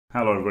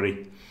Hello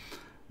everybody,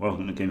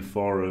 welcome to game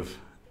 4 of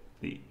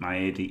my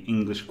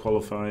ADEnglish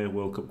qualifier,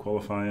 World Cup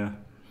qualifier.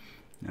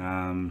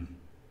 I've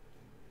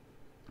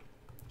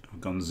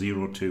gone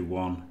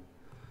 0-2-1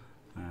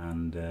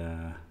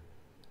 and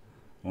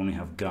only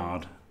have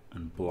guard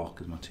and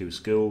block as my two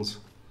skills.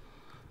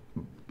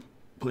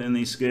 Playing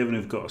these Skaven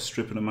who've got a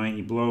strip and a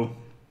mighty blow.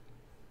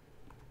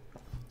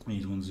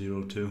 He's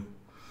 1-0-2.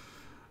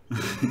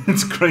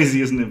 It's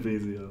crazy, isn't it,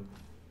 BZL?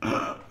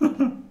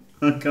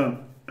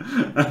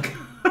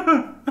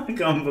 I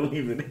can't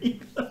believe it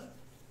either.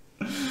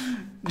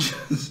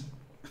 Just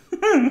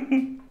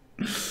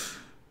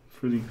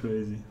pretty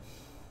crazy.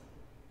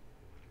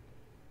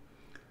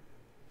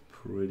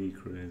 Pretty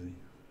crazy.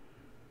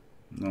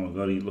 Oh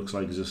god, he looks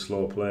like he's a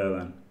slow player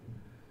then.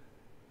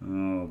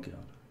 Oh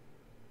god.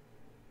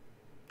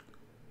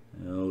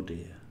 Oh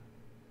dear.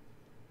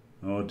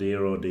 Oh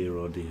dear, oh dear,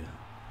 oh dear.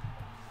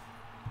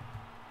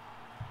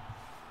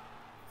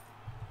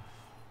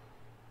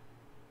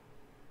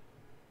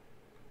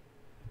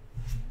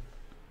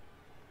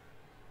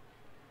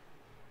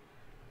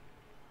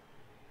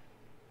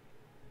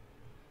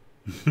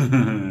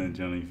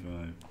 Johnny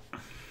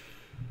 5.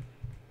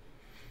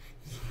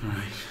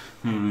 Right.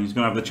 He's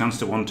going to have the chance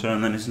to one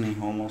turn then, isn't he?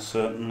 Almost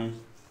certainly.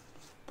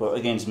 But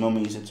against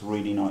mummies, it's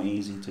really not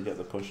easy to get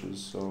the pushes.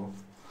 So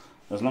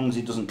as long as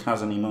he doesn't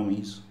cast any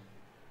mummies,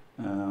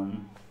 it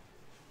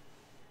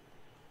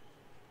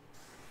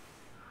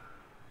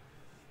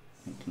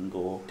can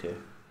go okay.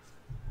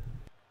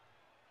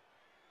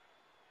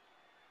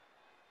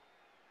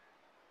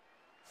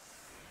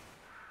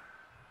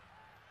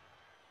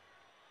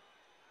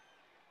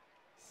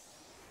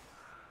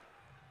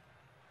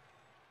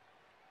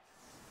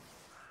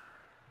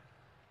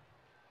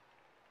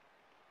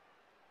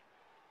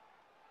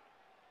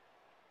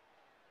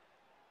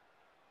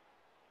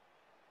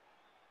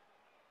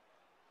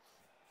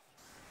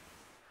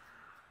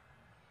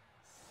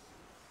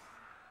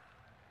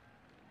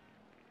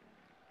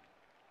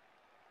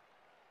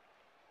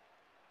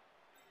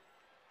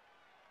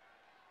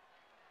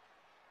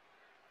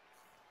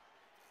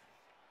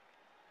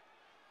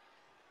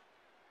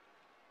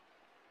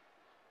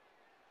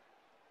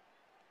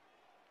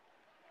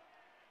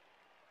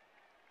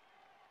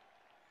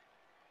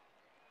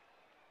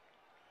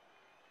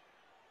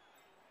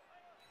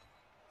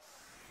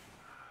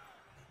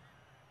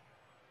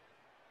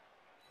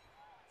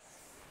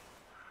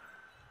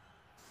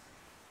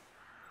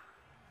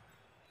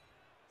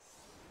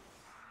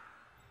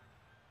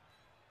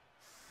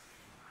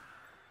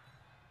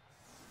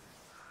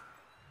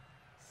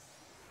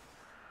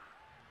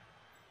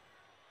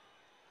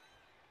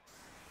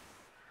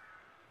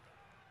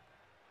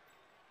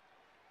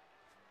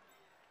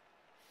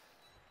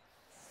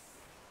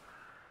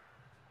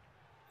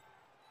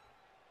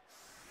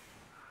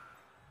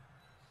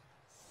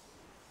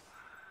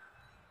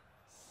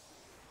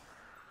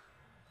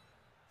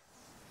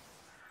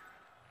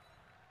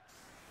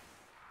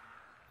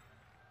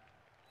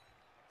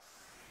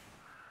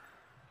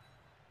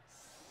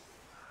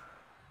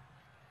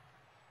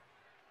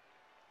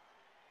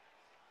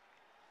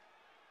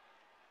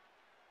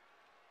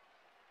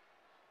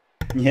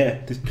 Yeah,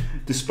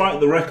 despite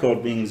the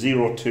record being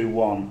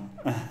 0-2-1,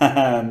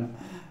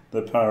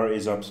 the pirate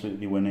is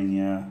absolutely winning.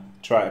 Yeah,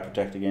 try to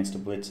protect against a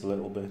blitz a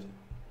little bit.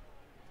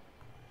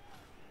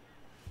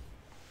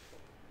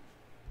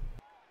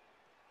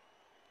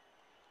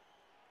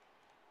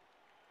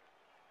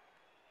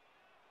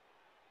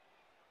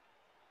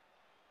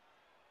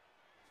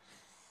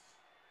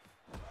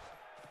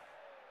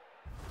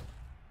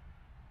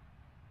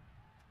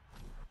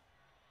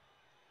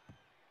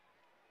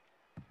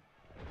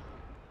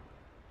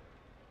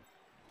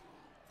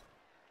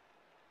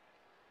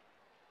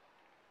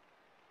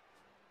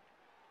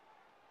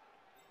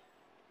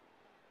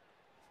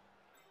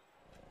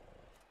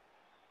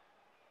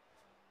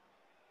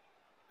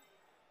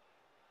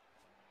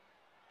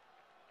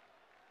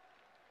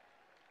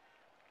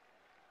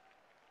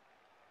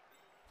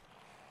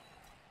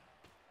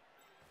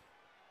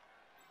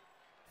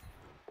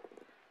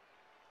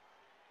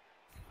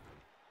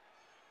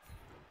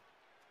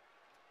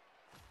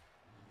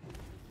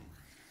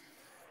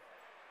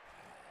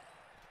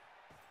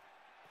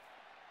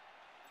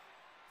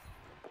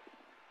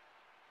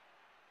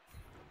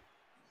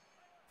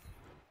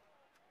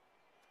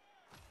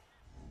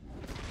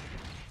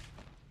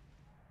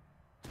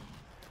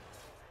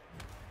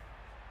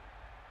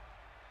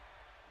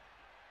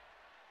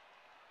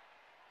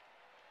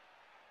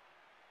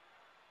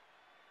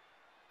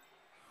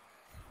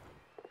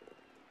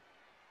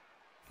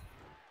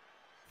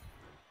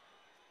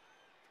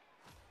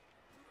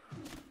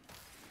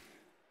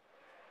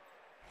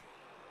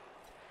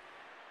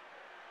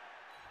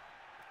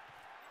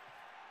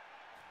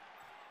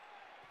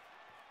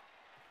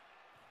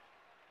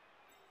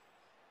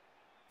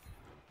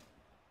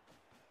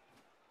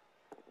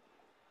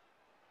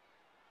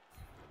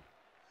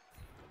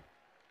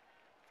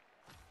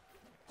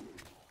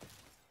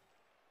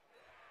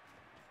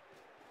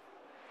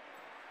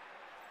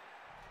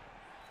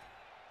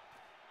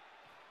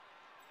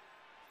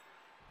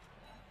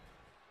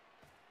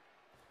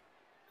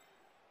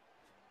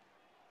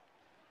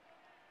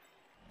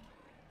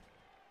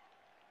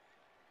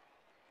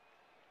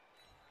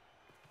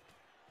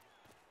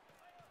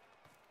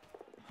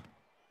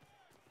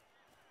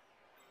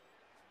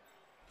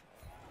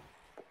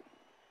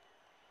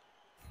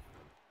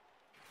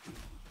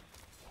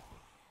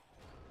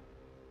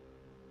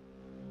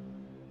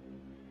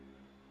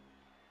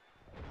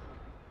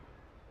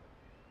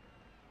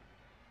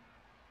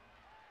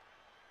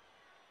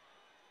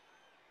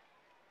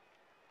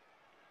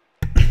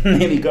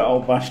 Nearly got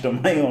all bashed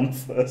on my own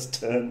first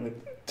turn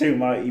with 2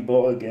 mighty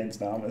blow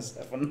against armor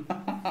 7.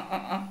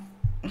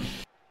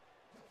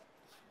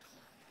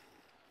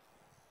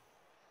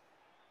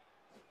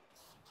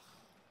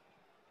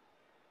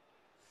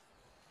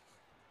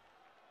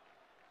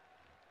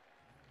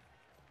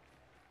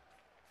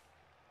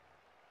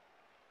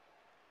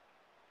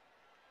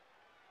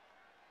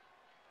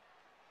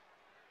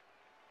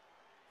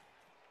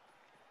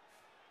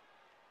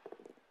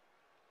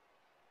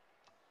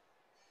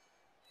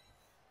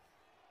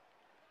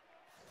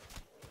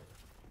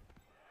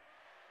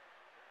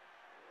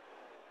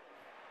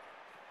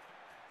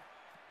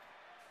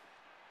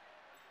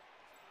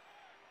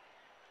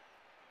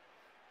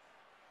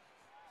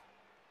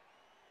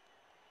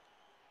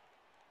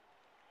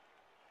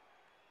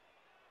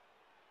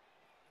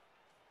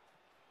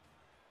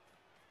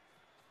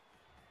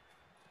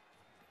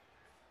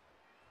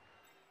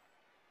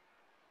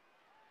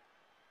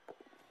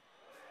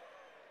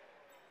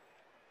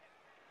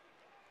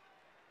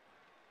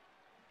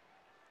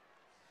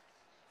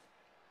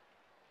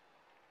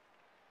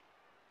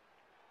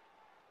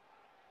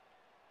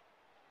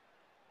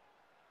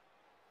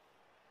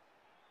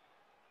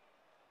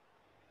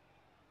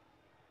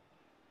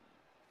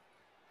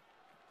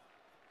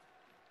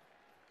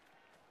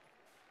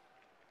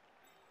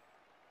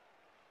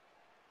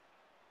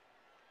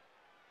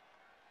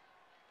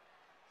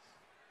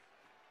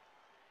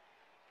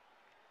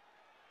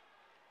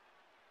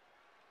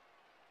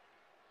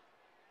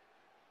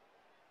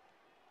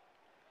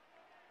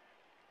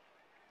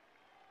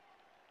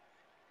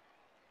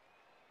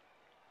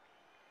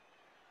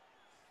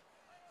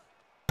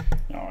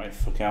 Alright,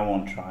 fuck it, I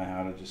won't try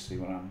harder, just see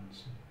what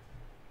happens.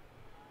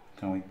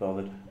 Can't be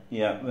bothered.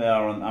 Yeah, they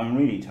are on. I'm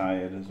really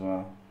tired as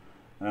well.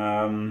 They're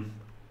on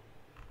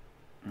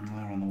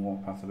the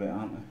warpath a bit,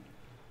 aren't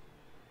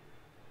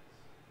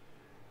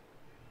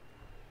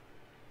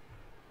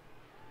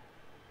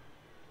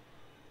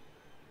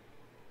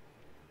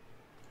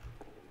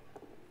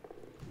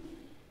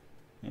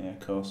they? Yeah, of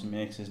course, he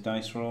makes his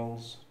dice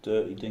rolls.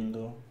 Dirty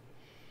dingo.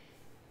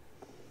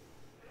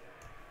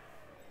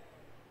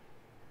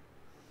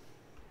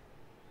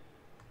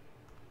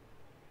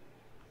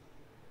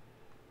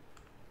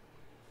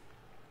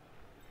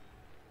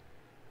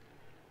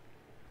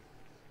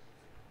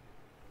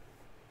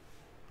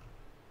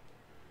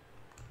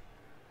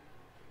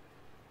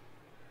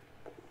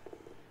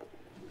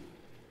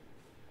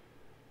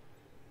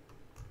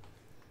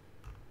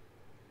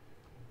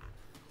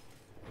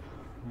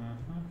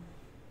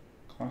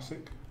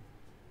 Classic.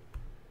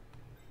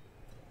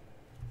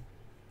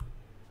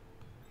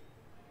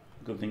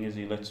 Good thing is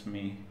he lets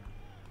me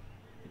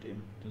hit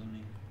him, doesn't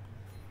he?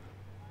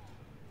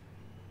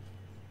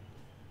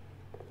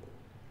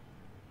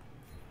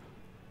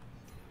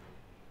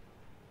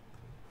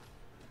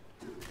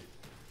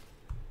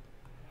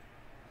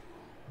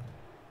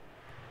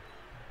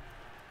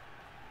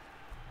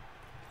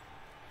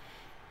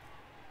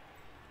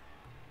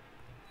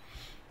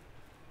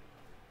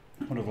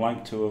 Would have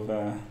liked to have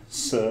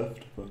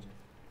surfed, but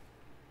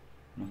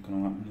not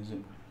going to happen, is it?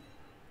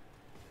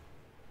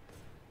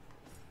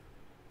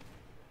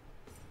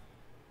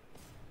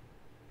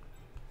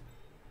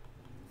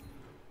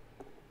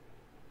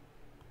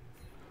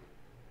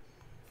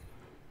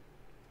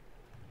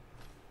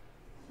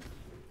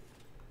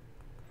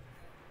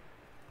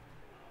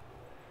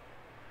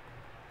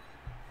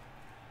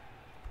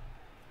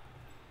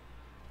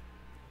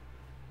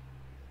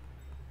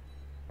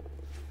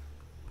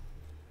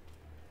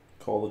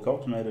 Call the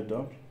cops, made a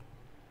dodge.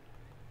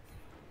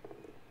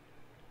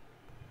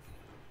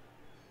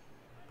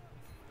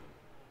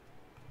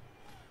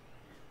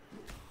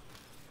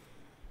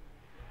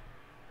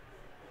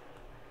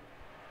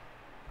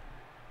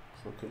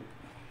 Fuck it.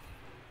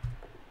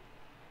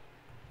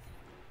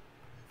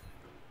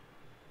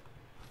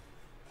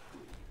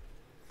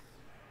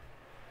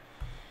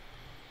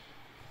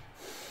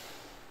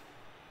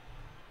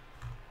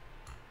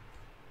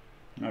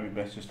 Might be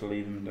best just to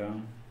leave him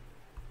down.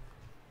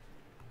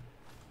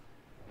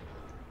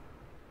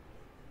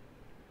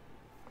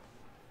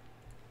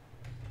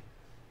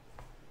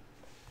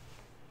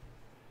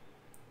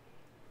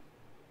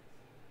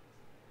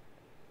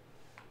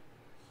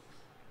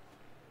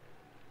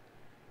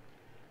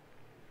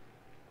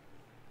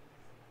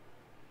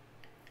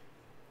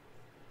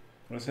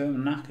 Was it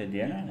knackered?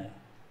 Yeah.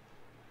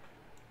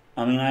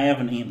 I mean, I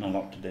haven't eaten a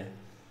lot today.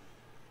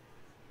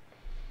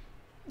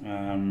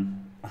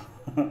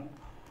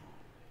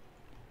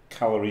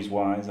 Calories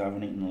wise, I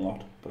haven't eaten a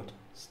lot, but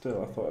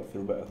still, I thought I'd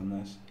feel better than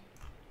this.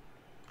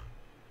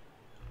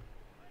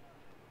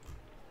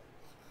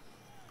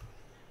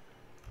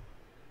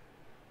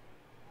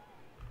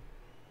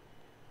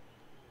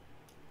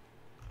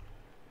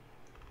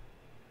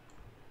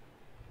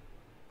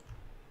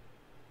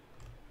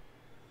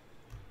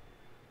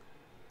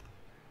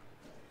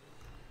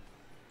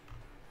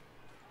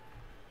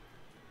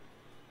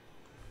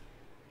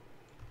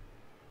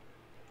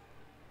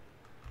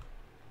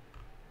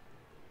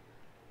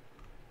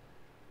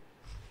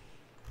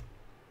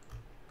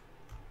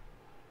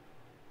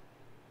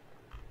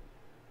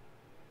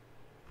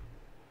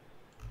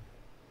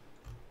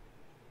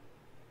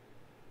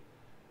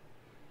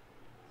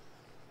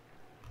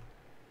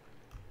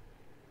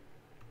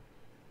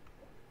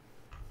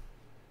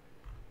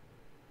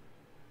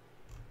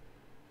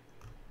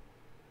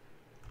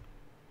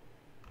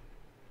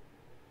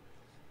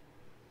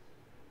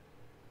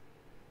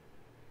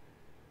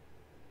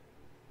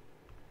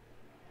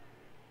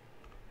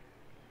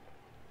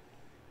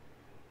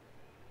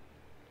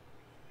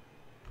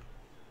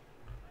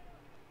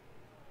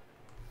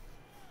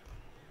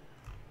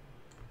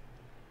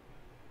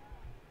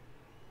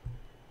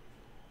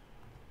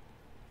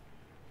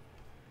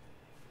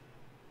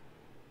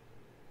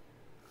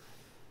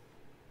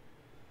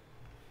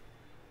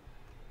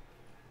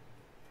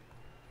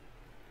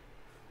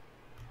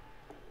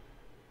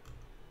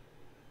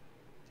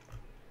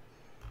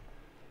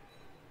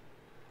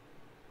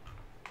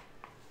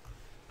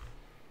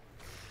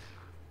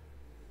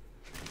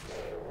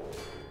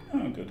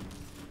 Oh, good.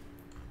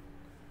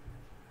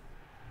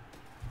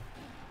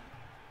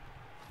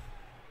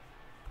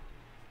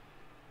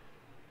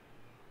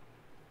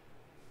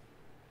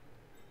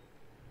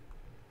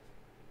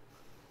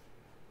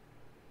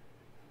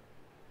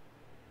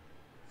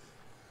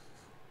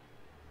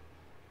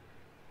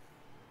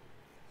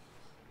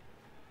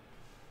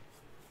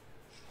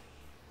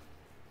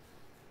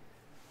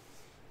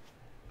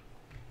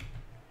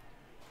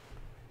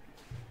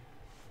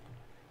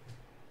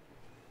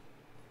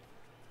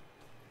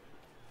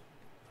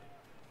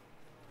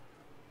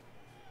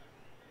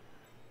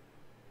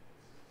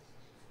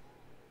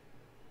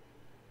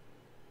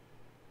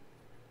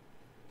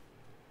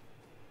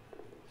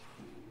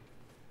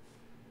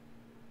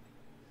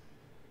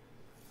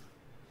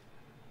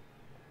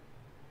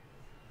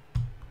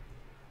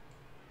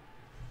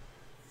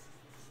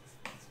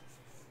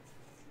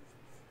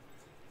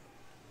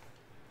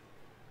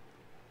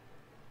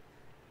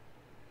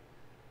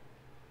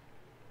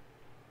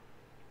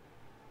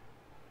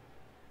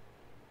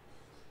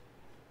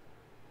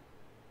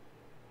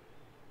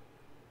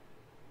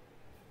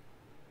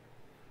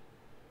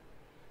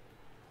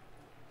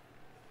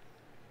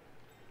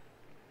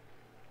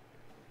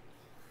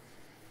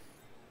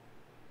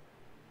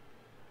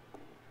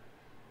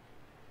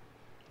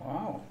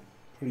 Wow,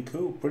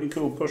 pretty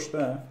cool push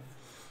there.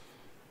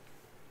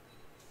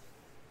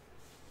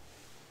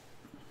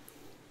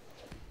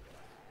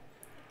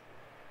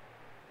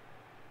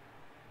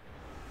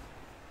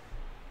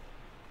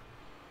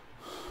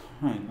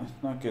 Right,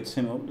 that gets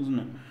him up, doesn't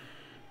it?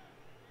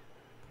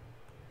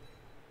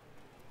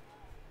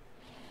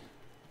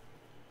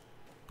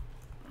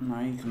 Now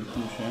you can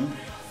punch him.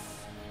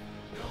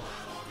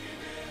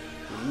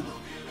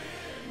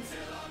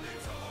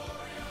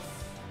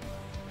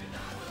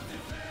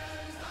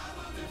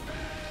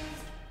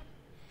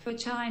 For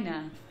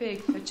China,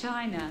 big for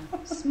China,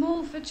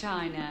 small for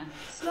China,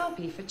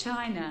 sloppy for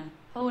China,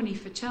 horny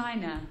for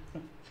China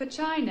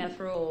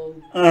for all.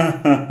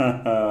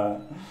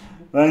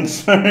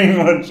 Thanks very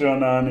much,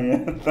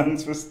 Onania.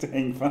 Thanks for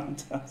staying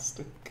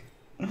fantastic.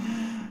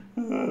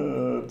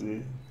 Oh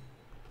dear.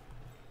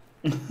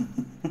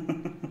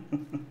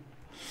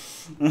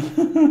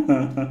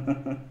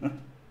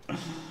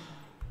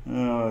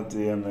 Oh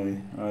dear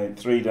me. Right,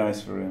 3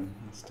 dice for him.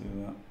 Let's do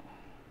that.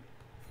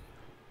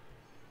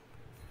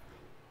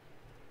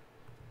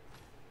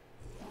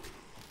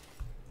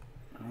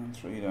 And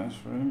 3 dice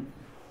for him.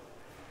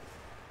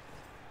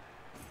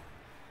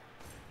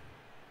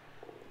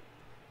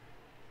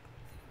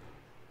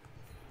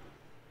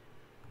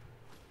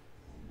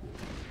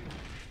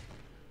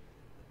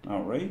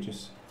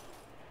 Outrageous.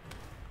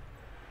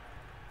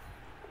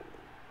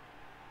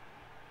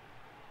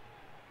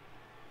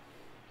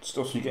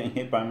 Stops me getting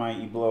hit by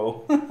mighty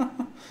blow.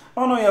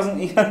 Oh no,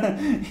 he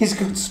hasn't. He's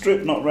got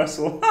strip, not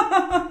wrestle.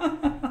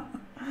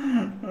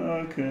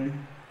 Okay.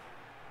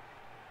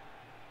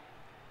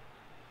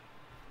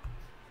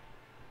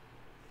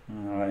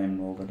 I'll let him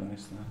roll the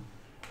dice there.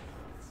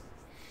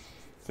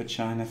 For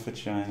China, for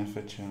China,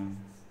 for China.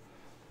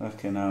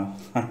 Okay, now.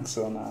 Thanks,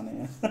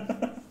 Onania.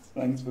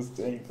 Thanks for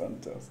staying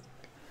fantastic.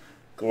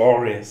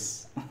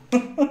 Glorious.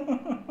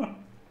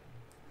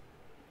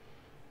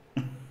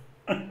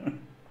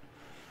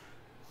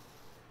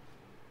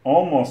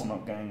 Almost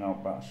not getting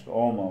outbashed.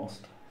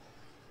 Almost.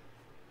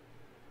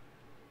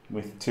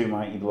 With 2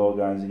 mighty blow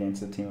guys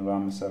against a team of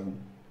armor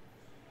 7.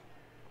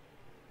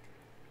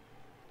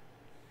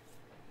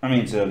 I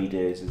mean, it's early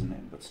days, isn't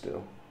it? But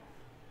still.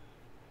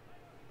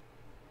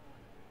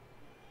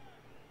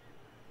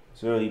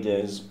 It's early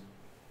days.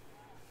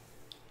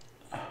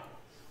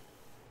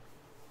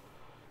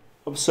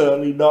 I'm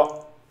certainly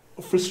not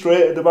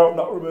frustrated about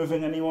not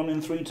removing anyone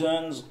in 3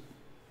 turns.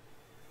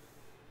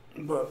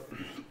 But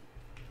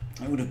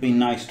it would have been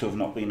nice to have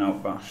not been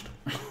outbashed.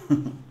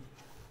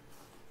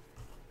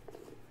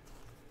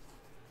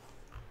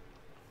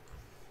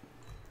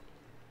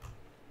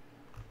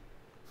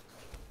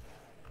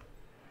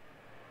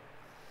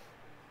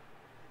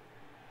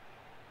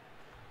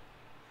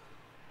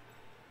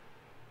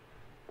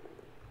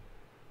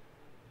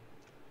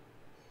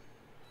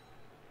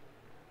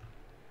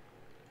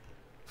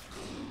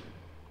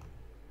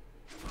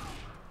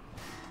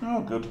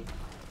 Oh, good.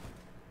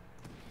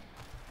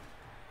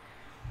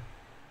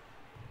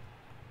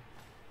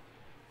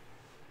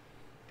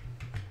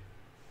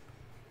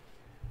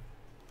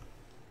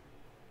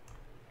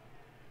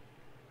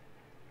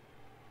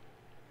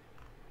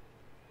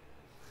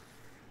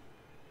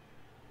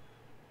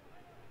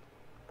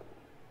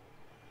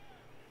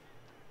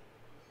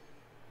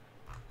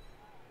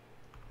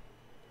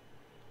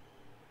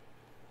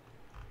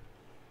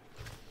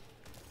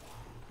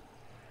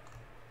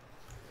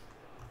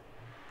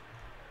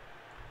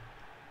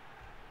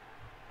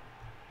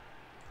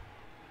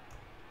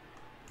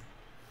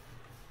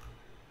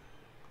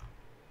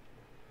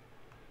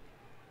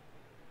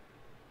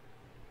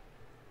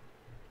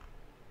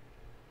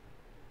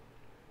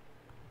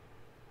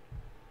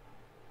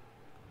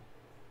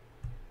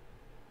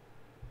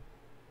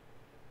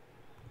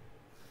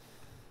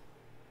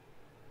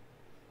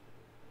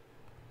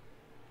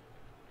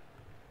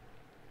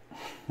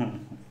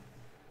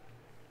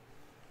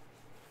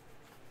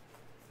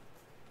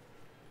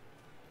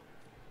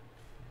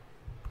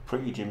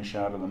 Pretty Jim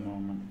Shard at the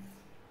moment.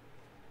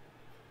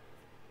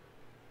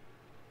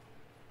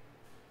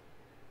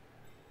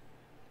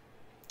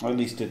 At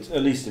least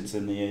it's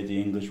in the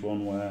ADEnglish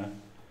one where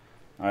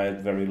I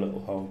had very little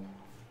hope.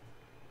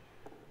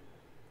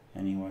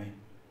 Anyway.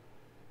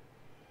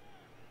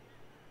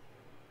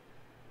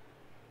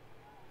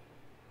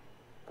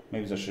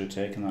 Maybe I should have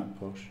taken that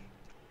push.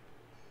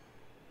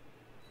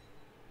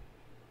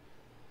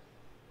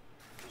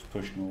 Just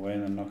push him away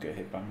and then not get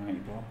hit by 90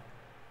 ball.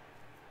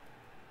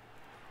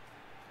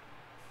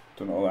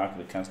 Don't know, I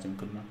could have cast him,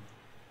 couldn't I?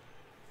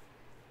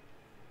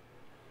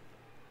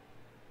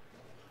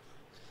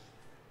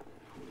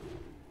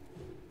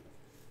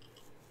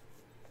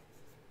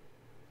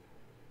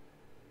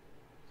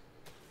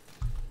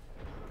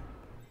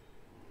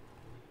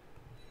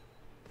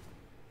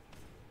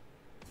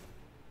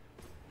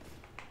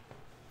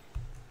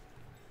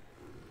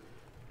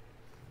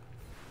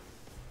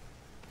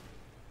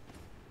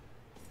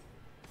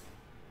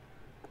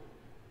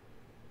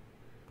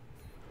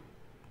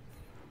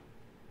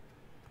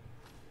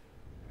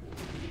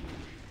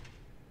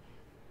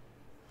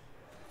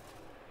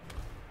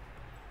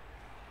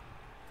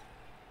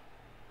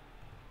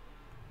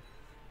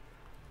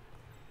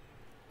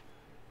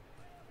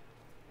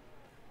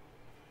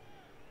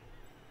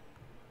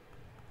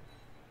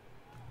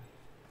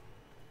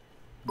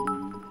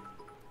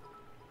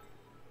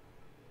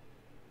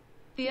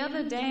 The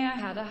other day I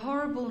had a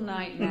horrible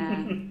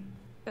nightmare.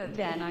 But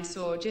then I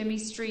saw Jimmy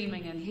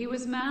streaming and he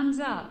was man's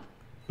up.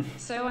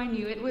 So I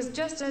knew it was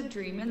just a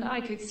dream and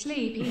I could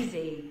sleep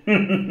easy.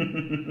 Thanks,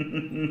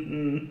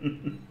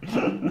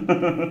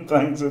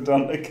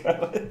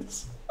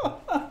 Adondicalis. Oh,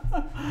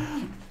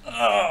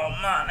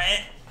 man,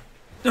 it.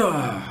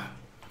 Oh.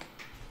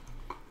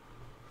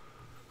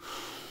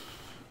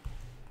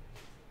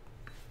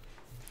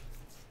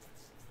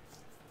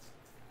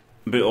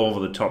 A bit over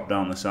the top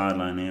down the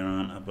sideline here,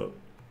 aren't I? But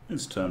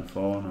it's turn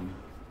 4 and I'm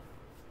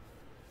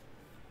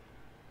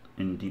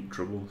in deep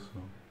trouble, so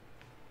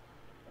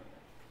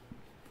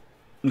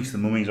at least the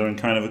mummies are in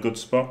kind of a good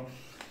spot.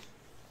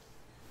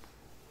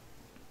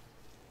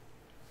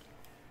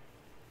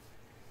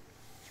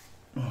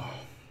 Oh.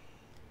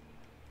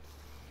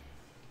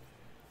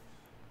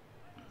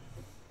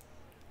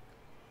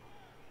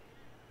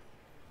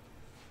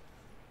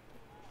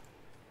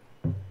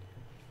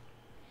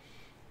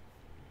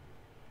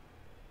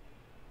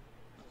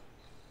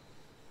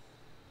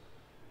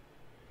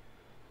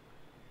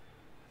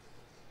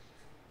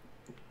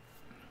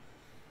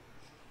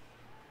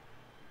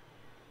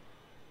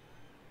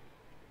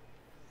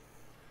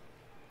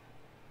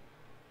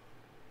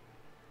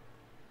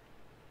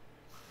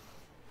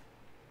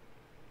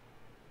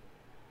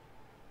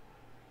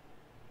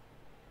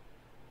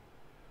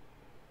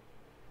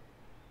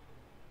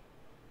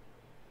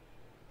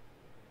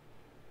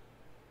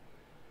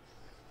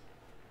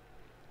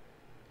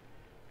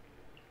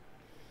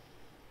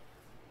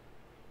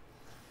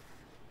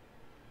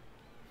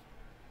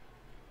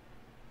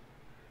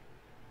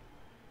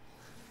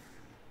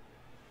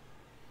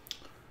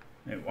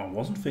 I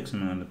wasn't fixing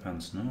my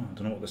underpants, no. I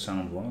don't know what the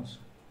sound was.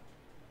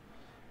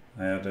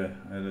 I had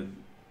a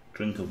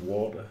drink of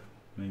water,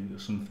 maybe it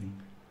was something.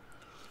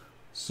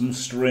 Some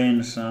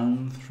strange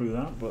sound through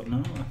that, but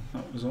no,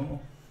 that was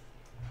all.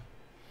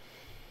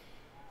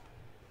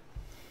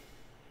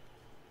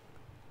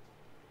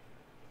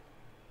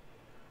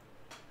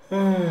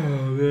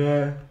 Oh,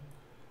 yeah.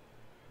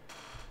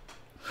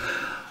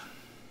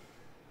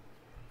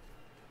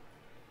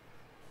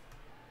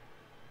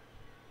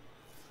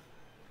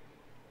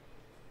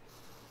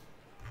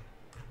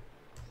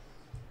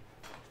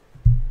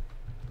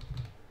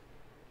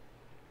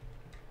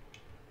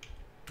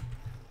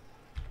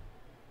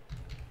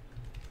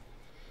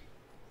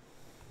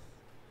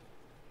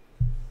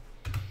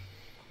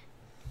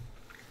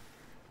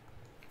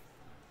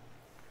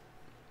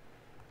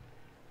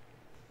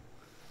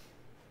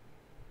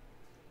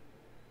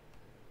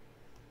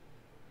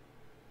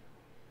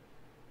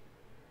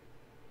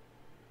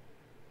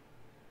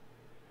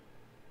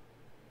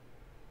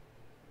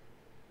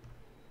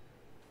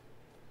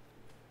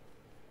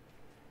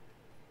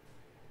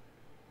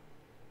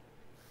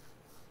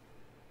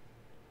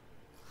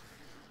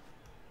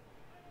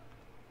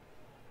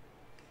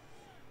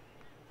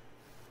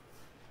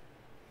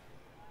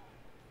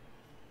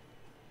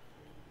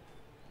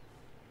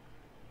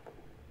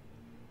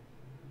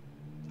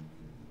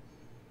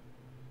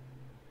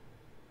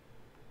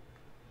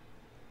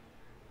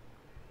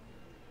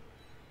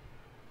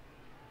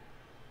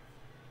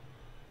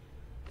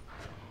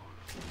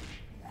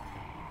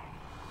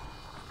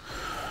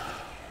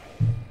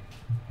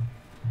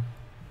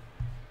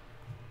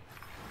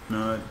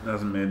 No, it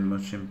hasn't made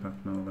much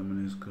impact. No,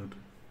 lemon is good.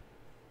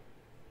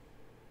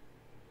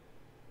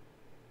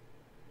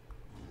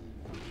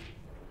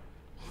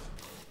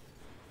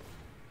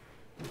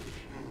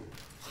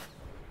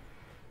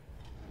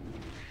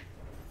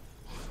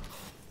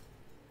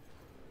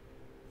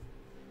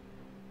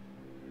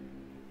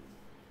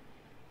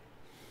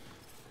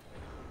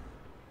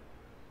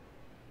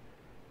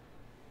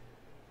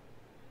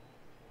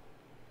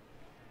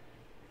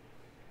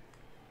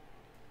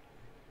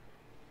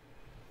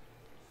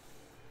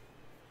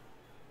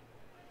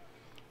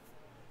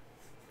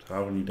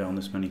 hard when you're down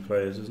this many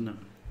players, isn't it?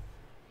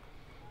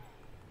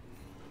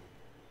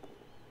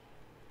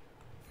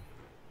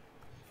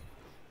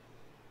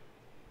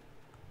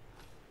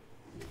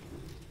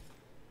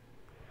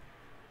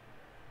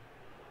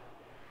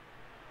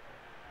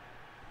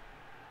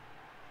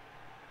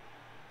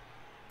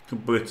 Can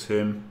blitz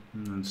him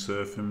and then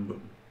surf him, but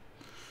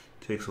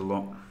it takes a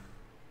lot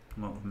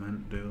of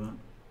men to do that.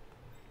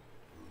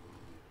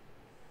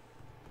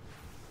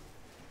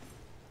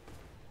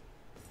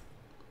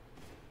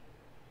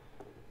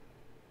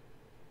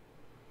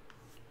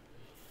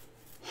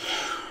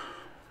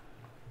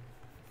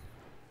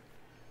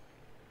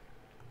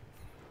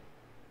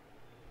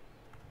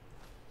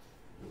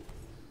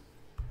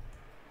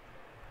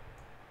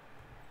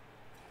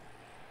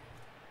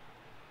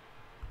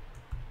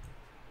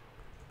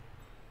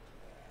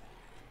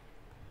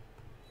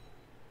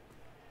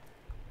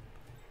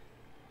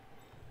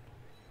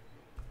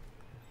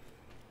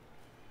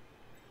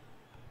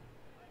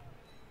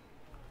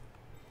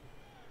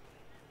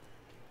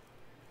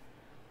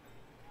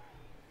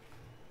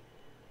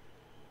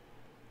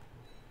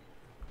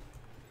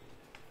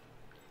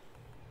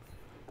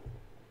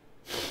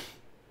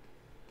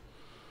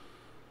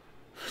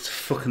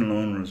 Fucking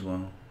loner as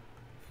well.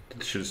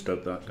 Should have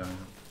stubbed that guy up.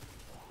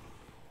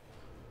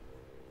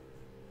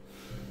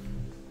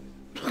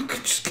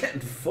 Just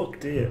getting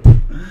fucked here.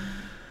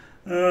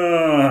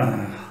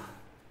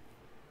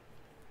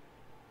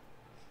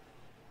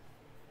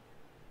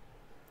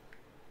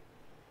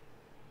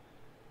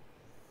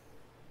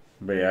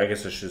 But yeah, I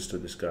guess I should have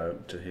stood this guy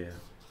up to here.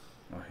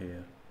 Or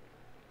here.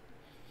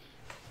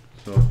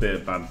 So a bit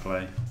of bad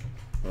play.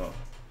 But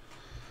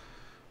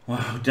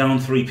wow, down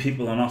 3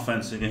 people on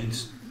offense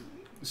against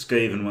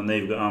Skaven when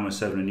they've got armor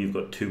 7 and you've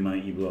got 2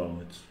 mighty blow.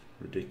 It's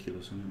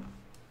ridiculous, isn't it?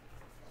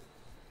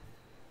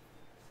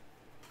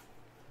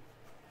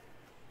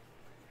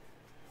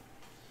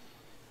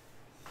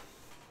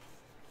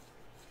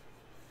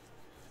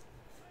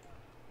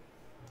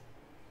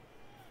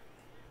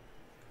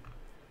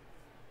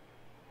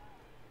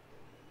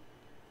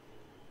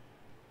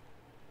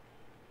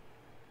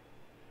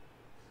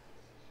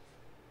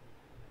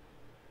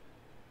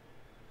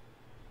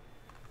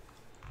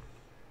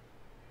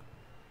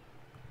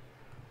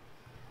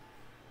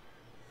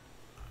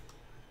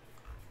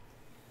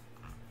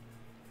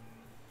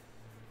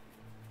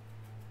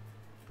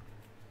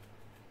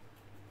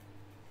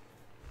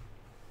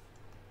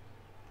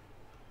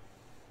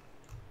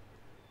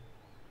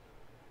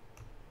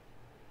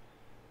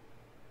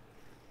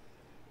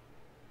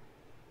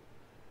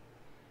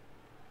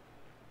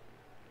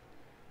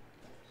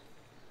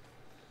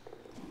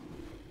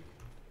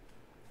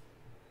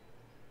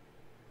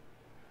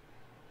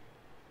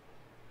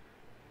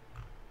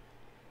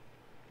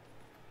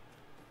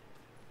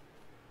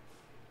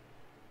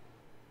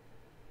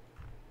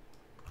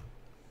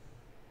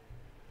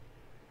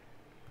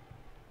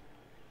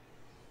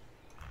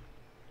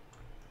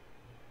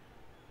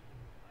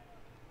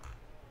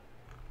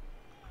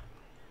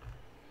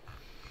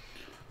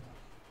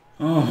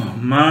 Oh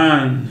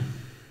man.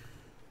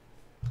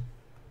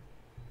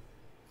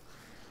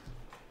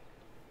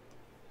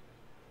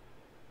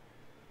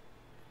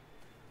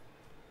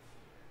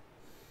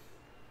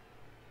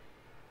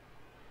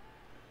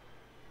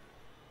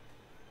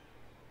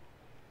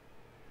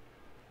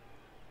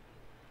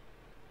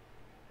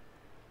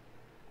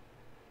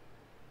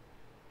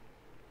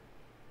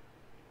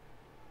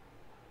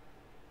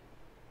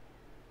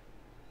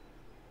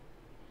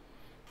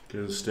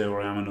 Go stay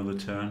where I am another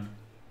turn.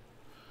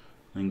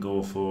 Then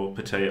go for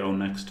potato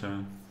next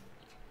turn.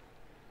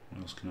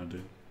 What else can I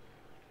do?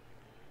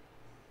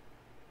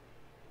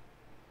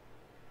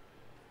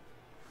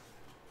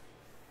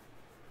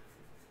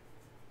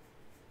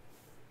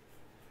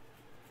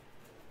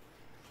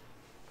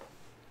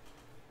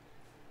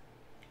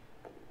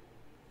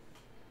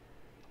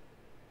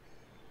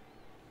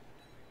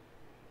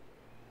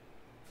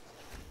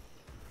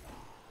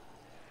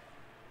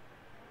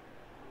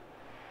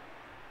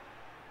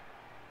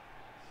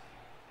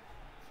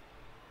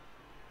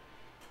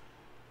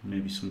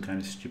 Maybe some kind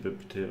of stupid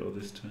potato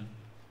this turn.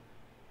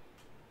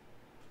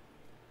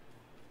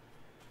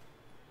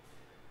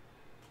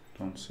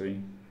 Don't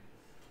see.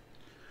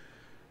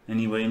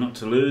 Anyway, not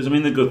to lose. I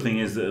mean, the good thing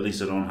is that at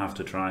least I don't have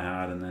to try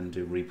hard and then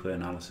do replay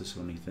analysis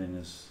or anything.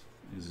 Is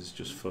it's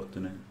just fucked,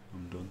 innit?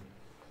 I'm done.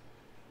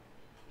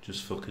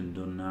 Just fucking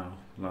done now,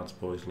 lads,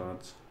 boys,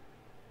 lads.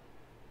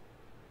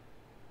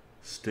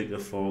 Stick a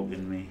fork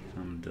in me.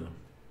 I'm done.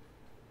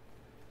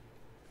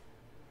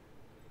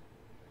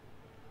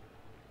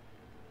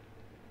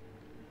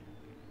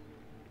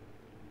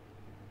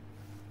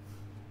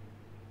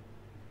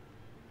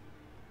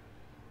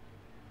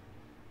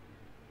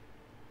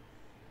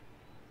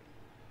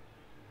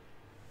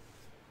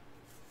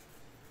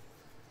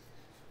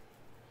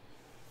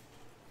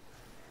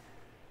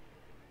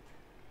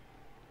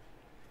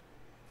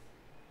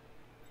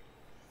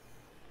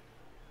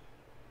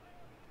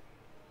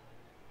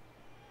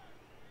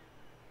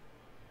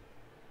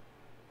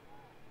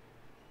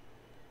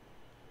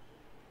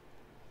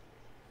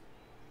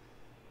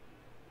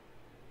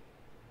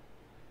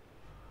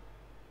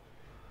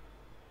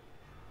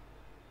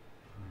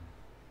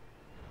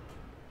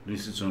 At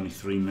least it's only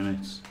 3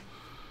 minutes.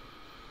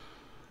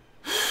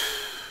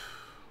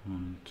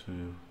 1,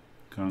 2.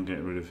 Can't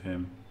get rid of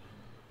him.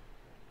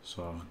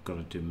 So I've got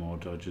to do more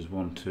dodges.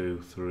 1,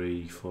 2,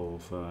 3, 4,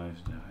 5.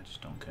 No, I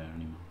just don't care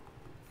anymore.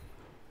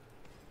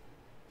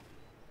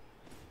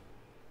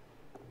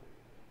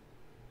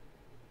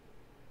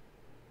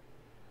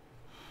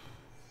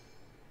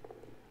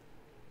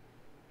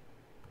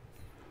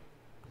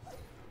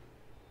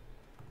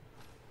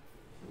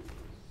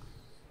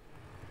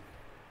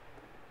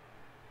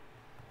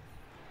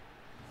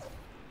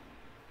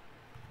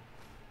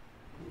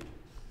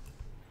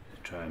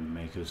 Try and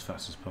make it as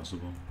fast as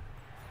possible.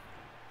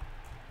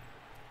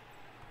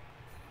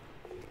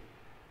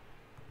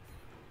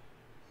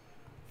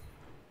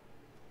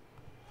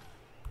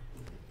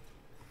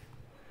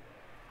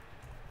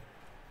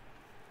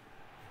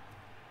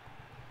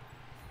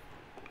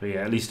 But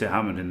yeah, at least it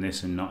happened in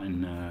this and not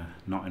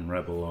in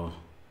Rebel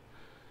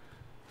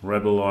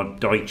or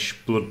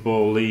Deutsche Blood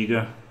Bowl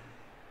Liga.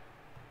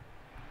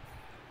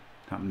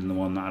 Happened in the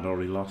one that I'd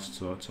already lost,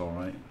 so it's all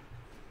right.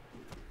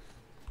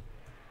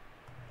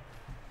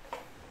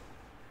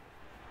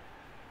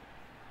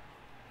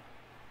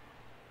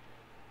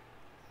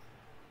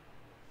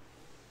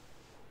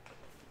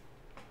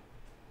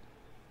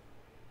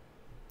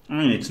 I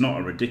mean, it's not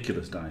a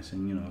ridiculous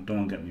dicing, you know,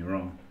 don't get me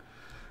wrong.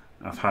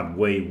 I've had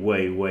way,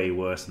 way, way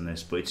worse than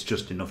this, but it's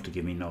just enough to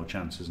give me no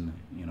chance, isn't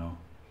it, you know?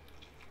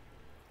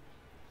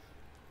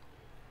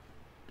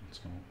 That's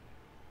all.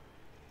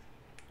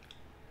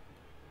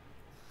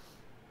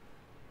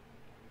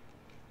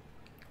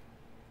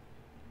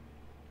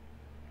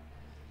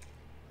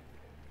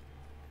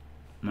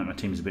 Like, my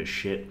team's a bit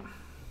shit.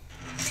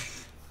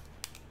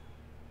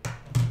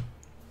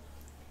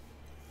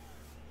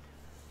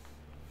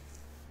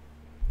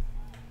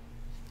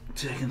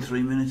 Taking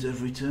 3 minutes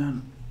every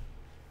turn.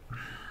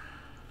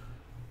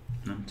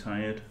 I'm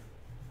tired.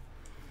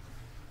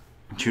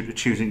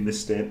 Choosing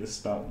this day at the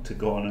start to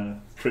go on a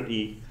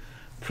pretty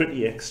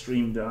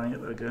extreme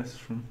diet, I guess,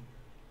 from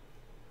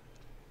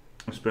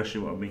especially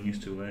what I've been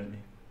used to lately.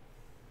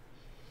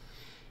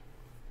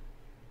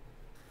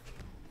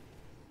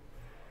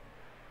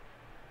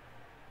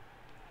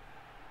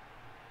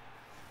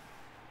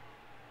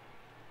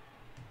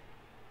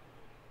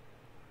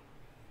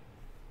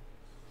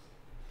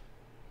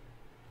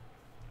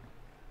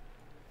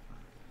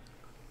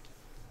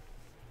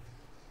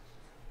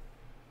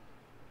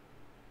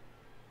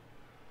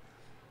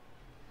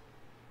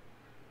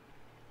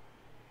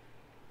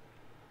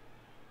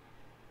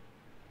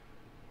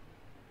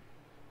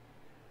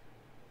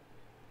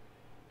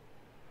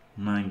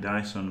 Nine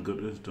dice on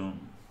gutters, don't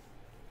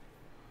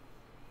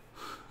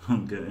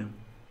get him.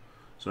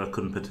 So I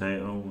couldn't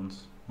potato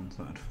once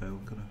that had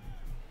failed, could I?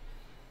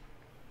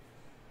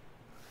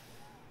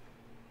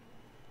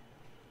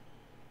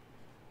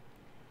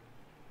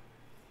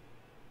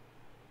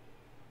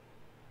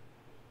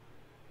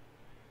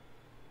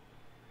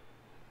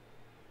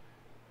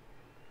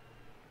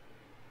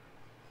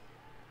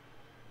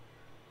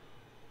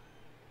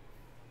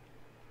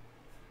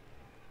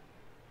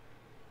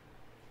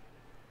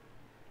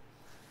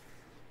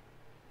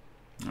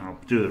 I'll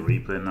do the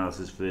replay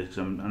analysis for this because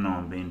I know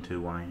I'm being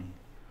too whiny.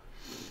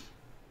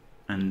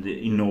 And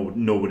you know,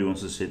 nobody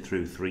wants to sit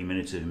through 3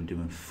 minutes of him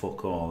doing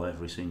fuck all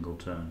every single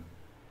turn.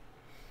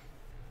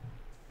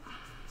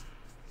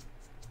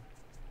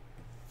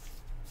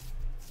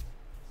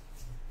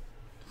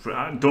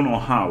 I don't know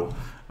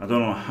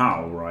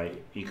how,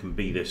 right, you can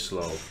be this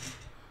slow.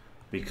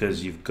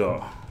 Because you've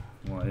got,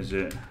 what is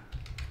it?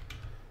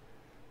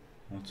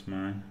 What's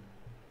mine?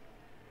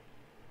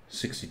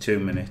 62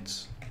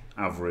 minutes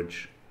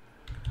average.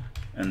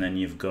 And then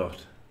you've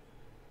got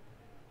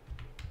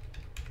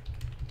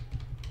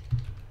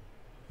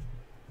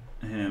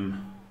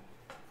him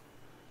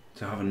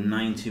to have a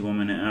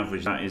 91-minute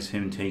average. That is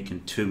him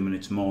taking 2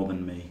 minutes more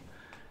than me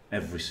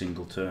every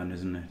single turn,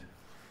 isn't it?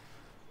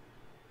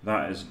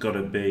 That has got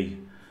to be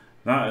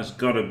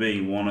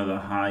one of the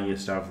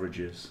highest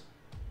averages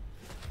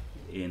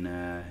in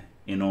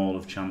all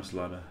of Champs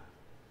Ladder.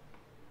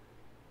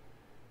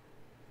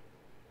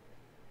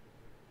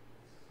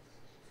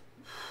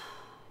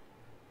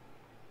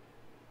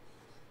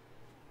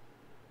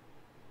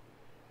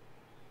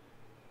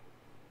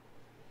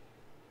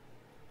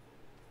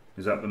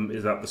 Is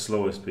that the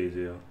slowest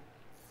PZL?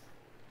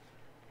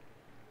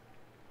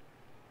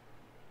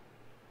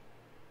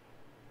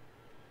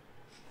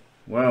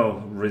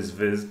 Well,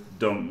 Rizvid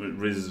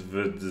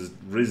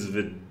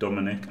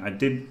Dominic, I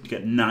did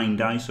get 9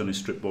 dice on his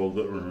strip ball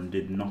gutter and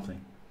did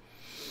nothing.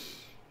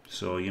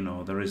 So, you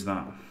know, there is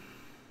that.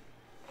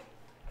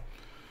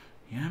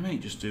 Yeah,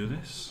 mate, just do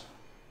this.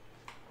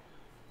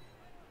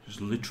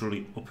 Just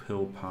literally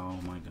uphill power,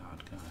 my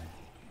god, guy.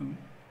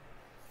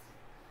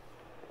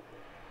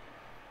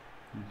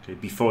 Okay,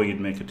 before you'd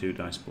make a 2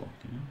 dice block,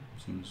 yeah,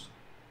 seems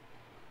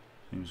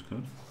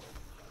good.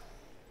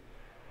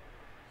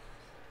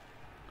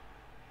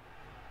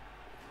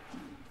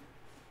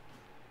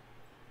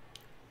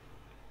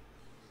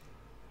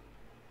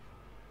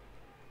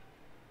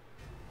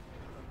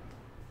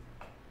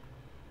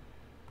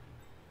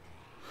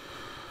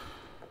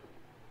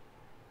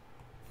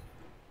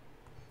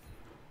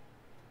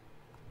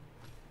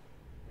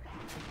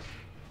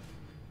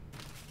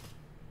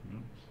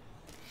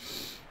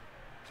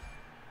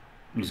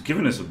 He's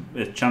given us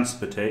a chance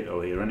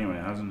potato here anyway,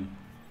 hasn't he?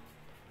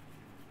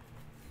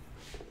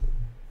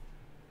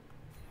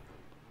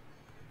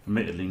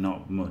 Admittedly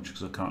not much,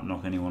 because I can't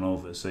knock anyone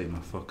over to save my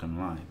fucking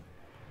life.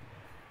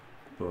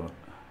 But...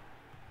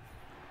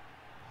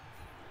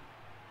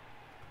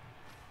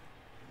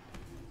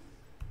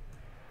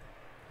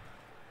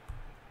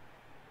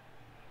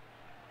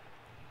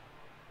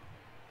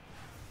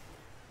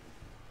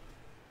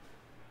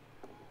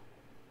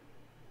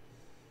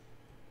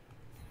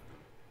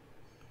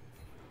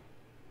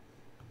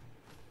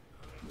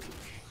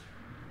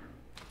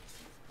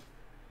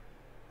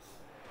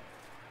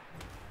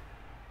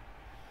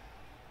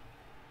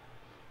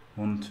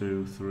 One,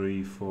 two,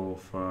 three, four,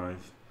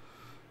 five,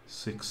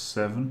 6,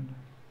 7.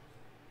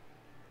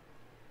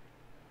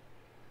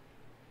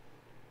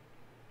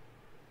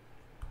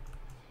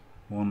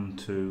 One,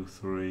 two,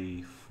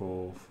 three,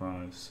 4,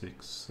 5,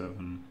 6,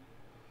 7.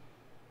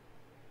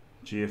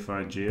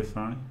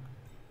 GFI.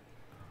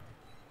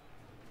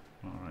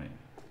 Alright,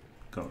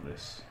 got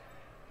this.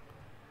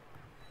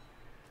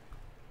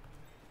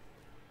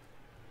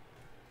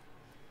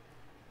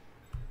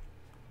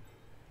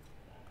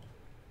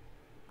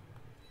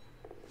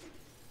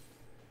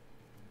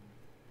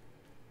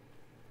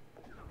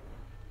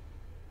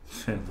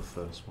 Failed the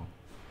first one.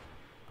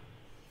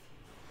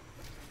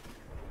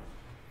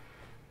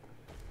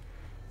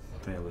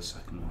 Fail the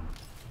second one.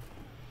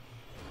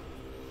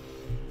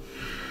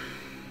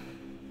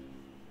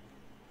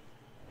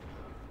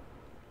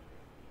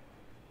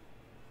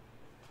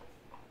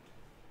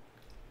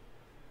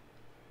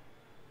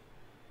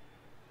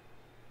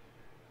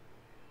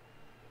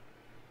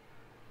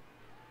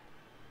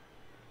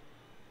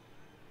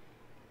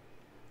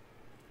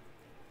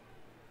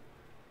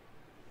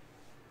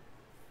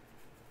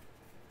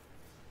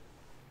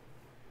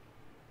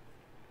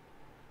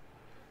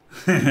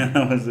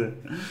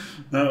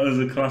 That was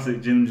a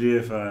classic Jim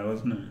GFI,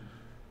 wasn't it?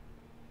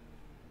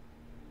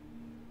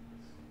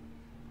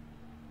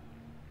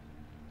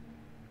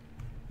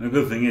 The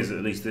good thing is, at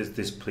least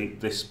this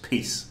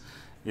piece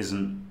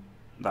isn't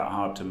that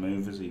hard to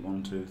move, is it?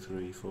 1, 2,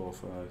 3, 4,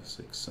 5,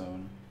 6,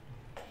 7.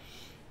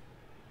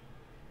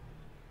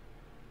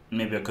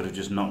 Maybe I could have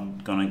just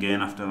not gone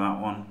again after that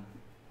one,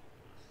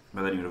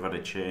 but then you would have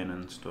had a chain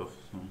and stuff.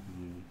 So,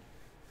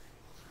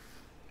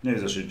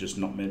 maybe I should just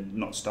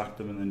not stack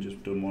them and then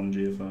just done one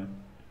GFI.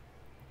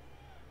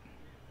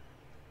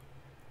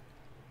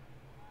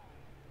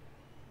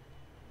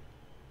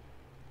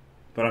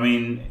 But I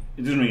mean,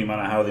 it doesn't really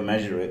matter how they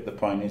measure it. The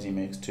point is, he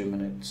makes 2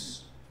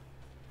 minutes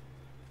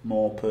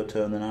more per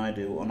turn than I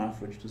do on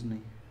average, doesn't he?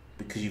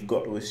 Because you've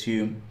got to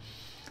assume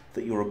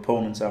that your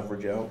opponent's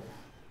average out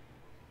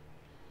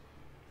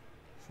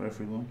for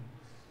everyone.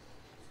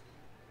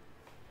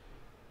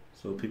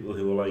 So people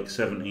who are like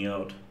 70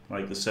 odd,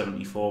 like the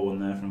 74 one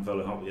there from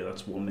Vela Hop, yeah,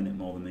 that's 1 minute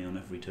more than me on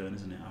every turn,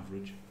 isn't it?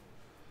 Average.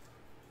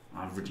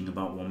 Averaging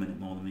about 1 minute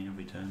more than me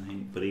every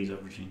turn, but he's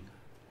averaging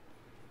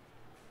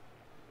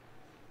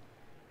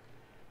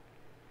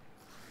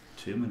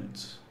 2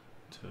 minutes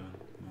turn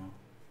more.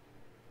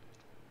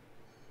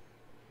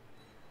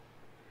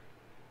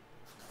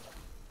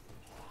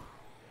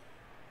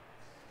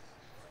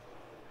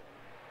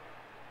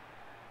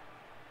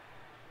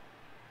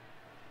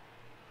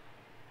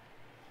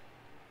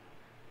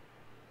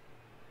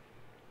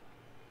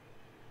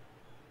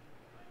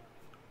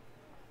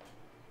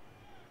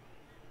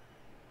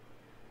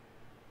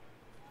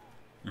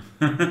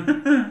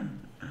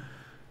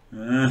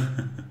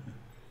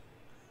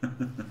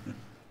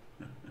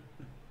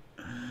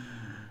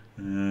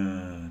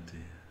 Oh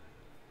dear.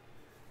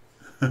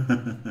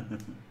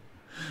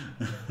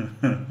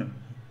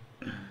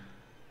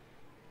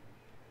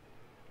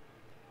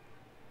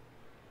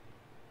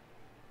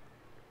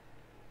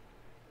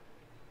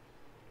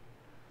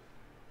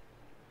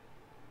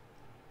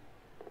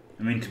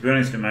 I mean, to be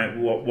honest, mate,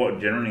 what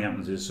generally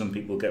happens is some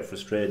people get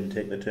frustrated and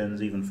take their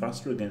turns even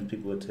faster against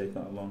people that take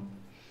that long.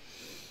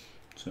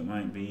 So it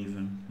might be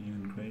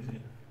even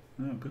crazier.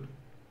 Oh, good.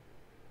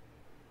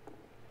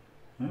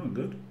 Oh,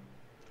 good.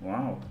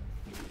 Wow.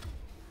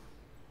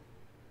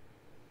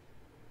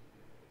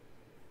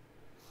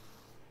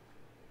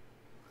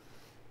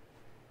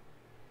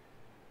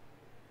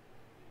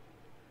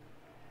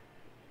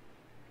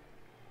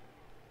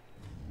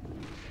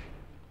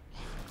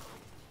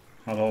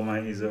 Hello,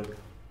 mate, he's up.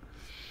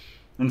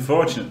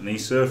 Unfortunately,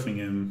 surfing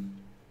him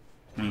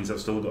means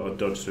I've still got to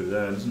dodge through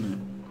there, isn't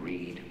it?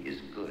 Greed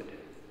is good.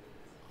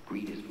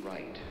 Greed is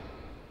right.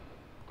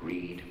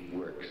 Greed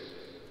works.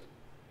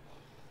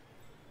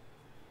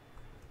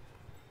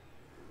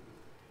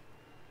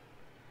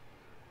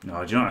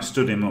 No, do you know what? I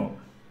stood him up.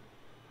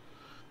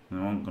 And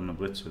I wasn't going to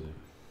blitz with him.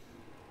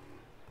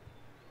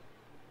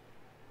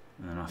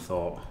 And then I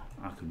thought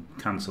I could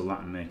cancel that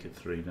and make it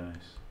 3 dice.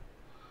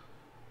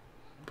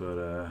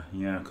 But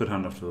yeah, I could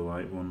hand off to the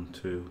white. 1,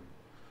 2,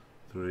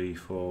 3,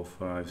 4,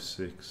 5,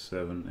 6,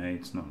 7, 8.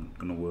 It's not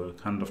going to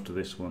work. Hand off to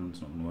this one. It's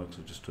not going to work,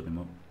 so I just stood him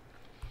up.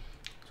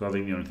 So I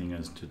think the only thing he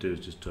has to do is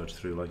just dodge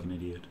through like an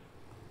idiot.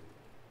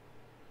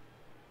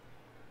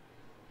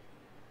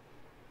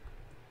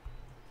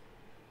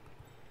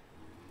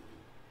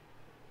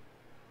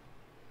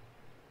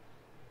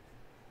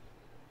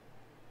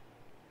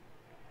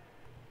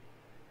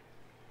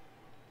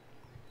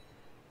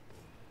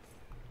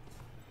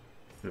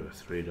 Do a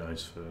 3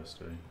 dice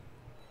first, eh?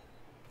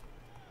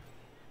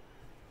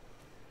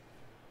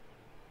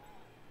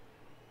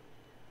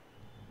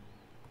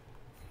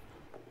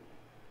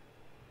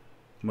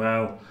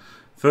 Well,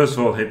 first of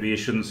all, Hippie, you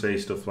shouldn't say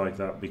stuff like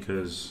that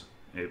because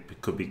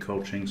it could be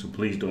coaching, so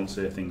please don't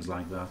say things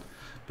like that.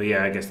 But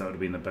yeah, I guess that would have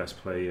been the best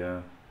play,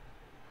 yeah.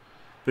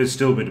 But it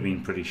still would have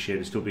been pretty shit.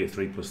 It'd still be a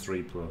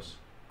 3+3+.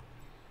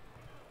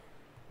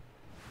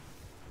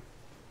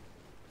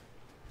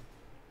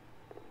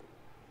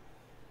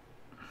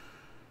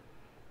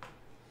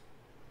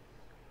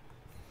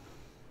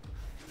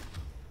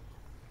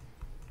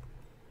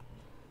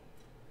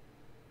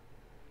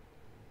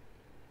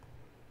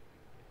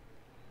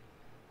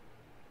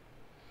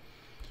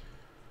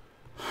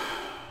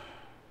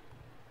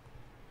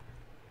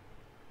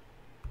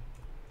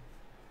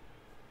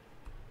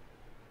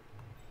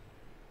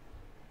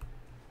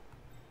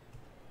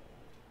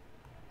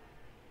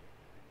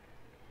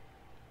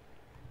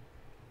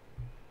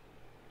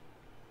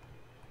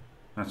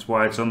 That's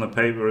why it's on the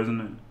paper, isn't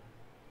it?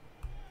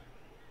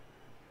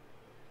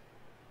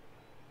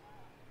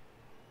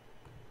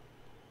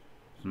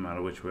 Doesn't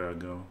matter which way I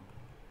go.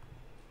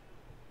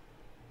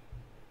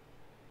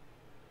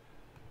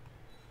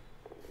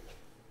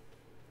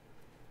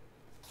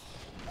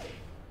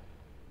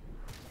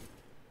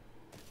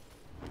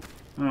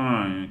 Oh,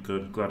 yeah,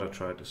 good. Glad I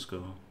tried to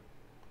score.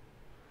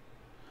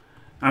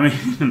 I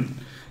mean,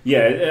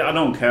 yeah, I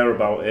don't care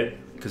about it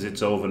because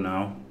it's over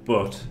now.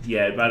 But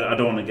yeah, I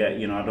don't want to get,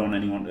 I don't want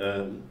anyone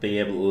to be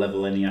able to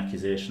level any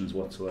accusations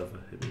whatsoever.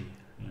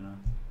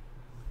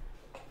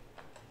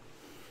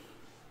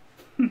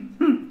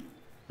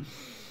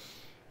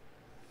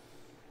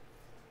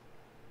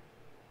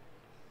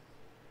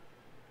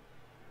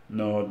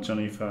 No,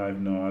 Johnny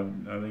 5. No,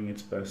 I think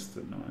it's best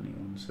that not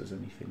anyone says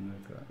anything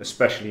like that,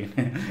 especially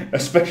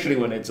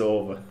when it's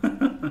over.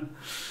 That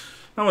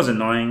was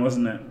annoying,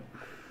 wasn't it?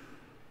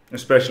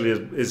 Especially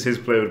as his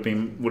play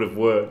would have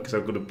worked because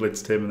I could have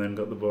blitzed him and then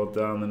got the board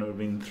down, then it would have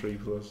been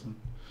 3+.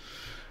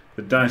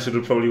 The dice would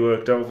have probably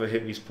worked out for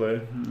Hippie's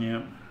play,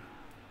 yeah.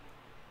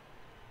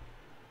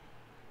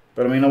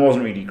 But I mean, I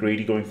wasn't really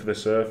greedy going for the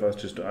surf. I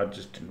just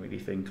didn't really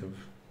think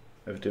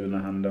of doing the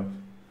handoff.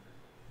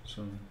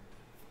 So,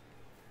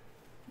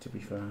 to be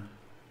fair,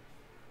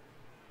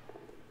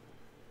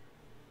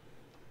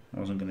 I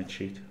wasn't going to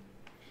cheat.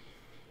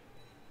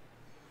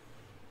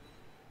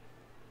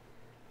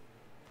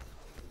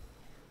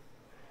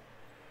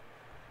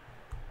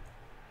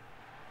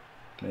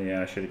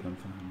 Yeah, I should have gone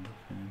for handoff.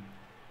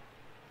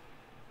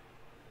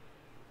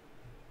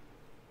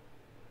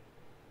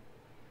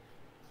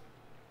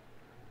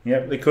 Yeah.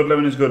 Yep, the cud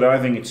lemon is good. I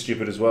think it's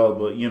stupid as well,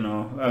 but I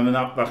mean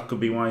that could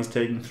be why he's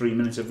taking 3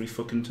 minutes every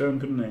fucking turn,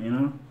 couldn't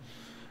it?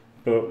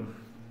 But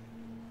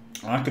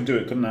I could do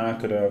it, couldn't I? I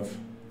could have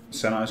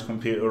Senai's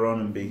computer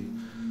on and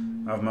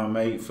have my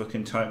mate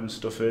fucking typing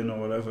stuff in or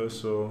whatever.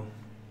 So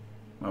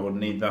I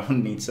wouldn't need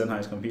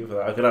Senai's computer for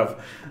that.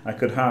 I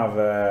could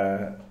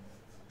have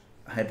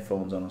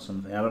headphones on or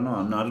something. I don't know.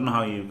 I don't know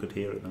how you could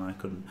hear it. Then I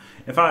couldn't.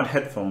 If I had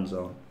headphones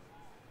on,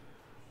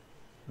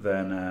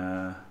 then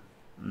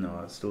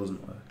no, it still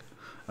doesn't work.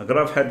 I could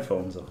have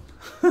headphones on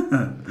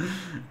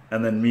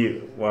and then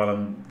mute while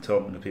I'm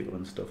talking to people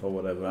and stuff or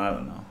whatever. I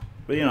don't know.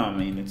 But you know what I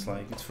mean? It's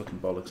like, it's fucking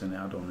bollocks in it.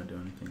 I don't want to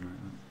do anything like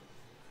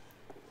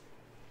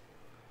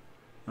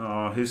that.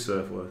 Oh, his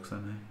surf works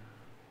then,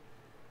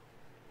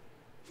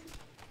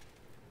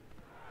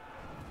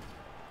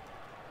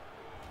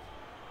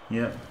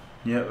 eh?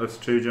 Yeah, that's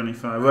true, Johnny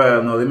 5.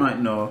 Well, no, they might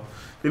know.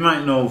 They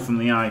might know from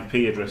the IP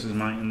addresses,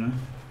 mightn't they?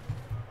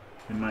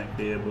 They might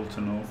be able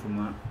to know from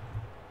that.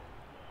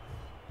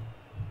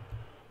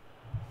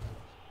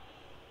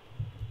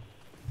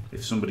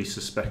 If somebody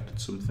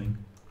suspected something.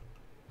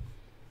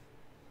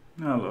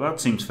 No, that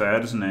seems fair,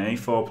 doesn't it?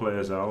 4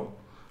 players out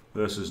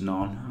versus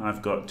none.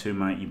 I've got 2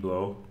 Mighty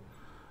Blow,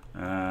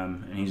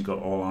 and he's got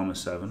all armor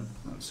 7.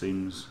 That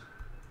seems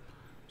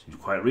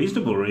quite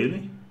reasonable,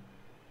 really.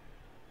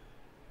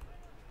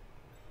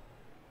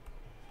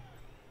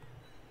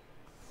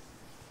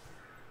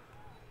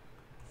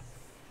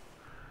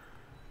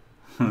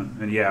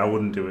 And yeah, I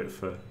wouldn't do it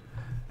for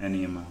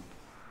any amount.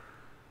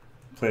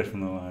 Play it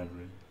from the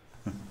library.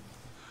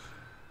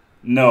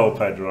 No,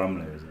 Pedro, I'm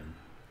losing.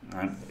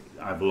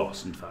 I've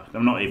lost, in fact.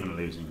 I'm not even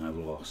losing, I've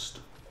lost.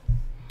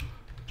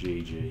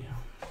 GG.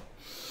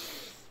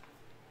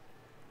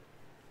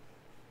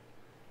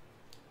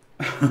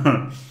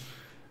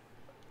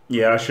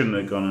 Yeah, I shouldn't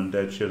have gone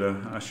Undead, should I?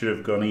 I should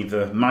have gone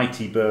either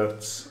Mighty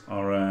Berts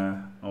or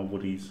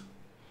Woodies.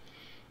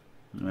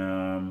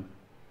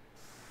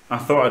 I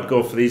thought I'd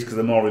go for these because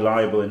they're more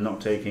reliable in not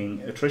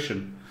taking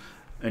attrition.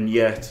 And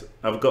yet,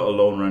 I've got a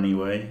loner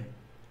anyway.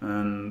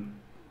 And,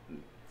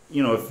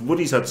 if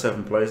Woodies had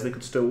 7 players, they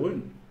could still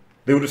win.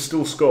 They would have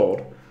still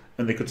scored,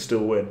 and they could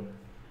still win.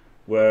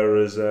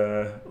 Whereas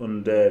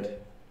Undead,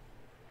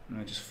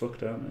 they just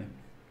fucked, aren't they?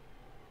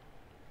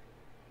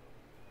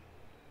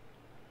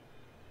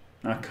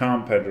 I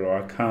can't, Pedro.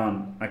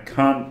 I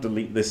can't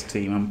delete this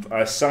team.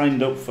 I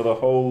signed up for the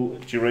whole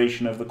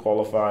duration of the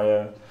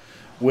qualifier.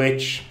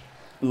 which,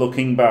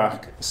 looking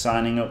back,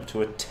 signing up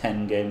to a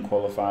 10-game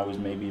qualifier was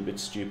maybe a bit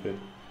stupid.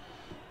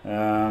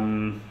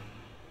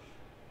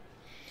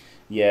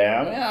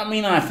 Yeah, I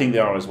mean, I think they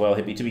are as well,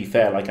 Hippie. To be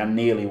fair, like, I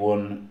nearly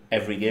won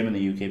every game in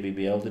the UK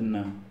BBL, didn't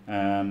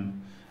I?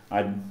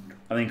 I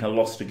think I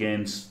lost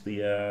against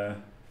the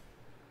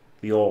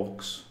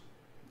Orcs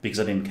because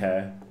I didn't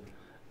care,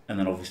 and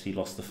then obviously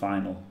lost the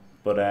final.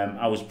 But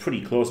I was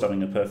pretty close to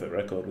having a perfect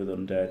record with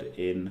Undead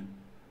in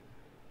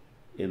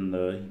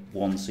the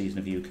one season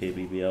of UK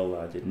BBL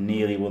that I did.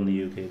 Nearly won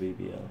the UK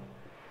BBL.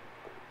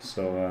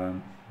 So,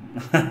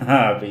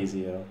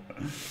 BZL.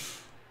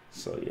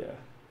 So, yeah.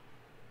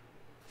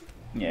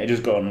 Yeah, I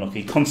just got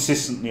unlucky.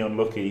 Consistently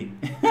unlucky.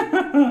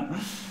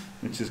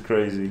 Which is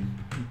crazy.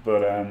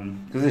 But,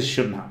 because this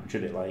shouldn't happen,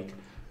 should it? Like,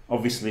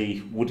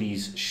 obviously,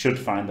 Woodies should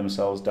find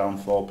themselves down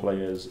 4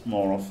 players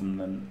more often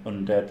than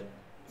Undead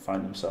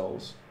find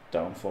themselves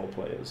down 4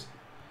 players.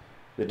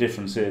 The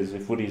difference is,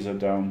 if Woodies are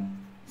down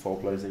 4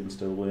 players, they can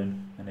still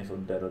win. And if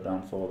Undead are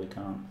down 4, they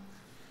can't.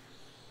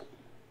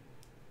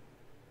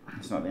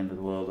 It's not the end of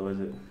the world, though, is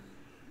it?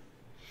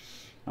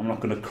 I'm not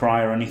going to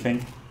cry or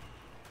anything.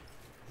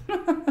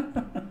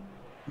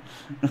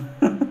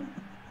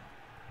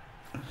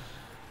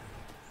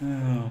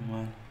 Oh,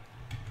 man.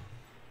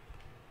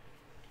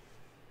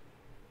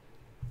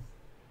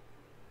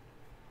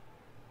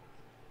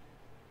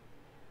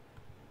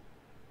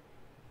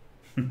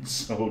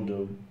 So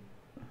dumb.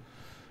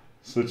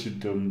 Such a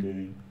dumb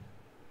game.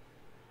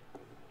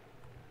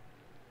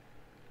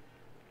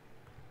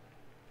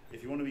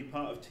 If you want to be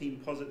part of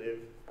Team Positive,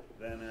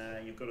 then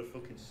you've got to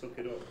fucking suck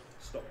it up.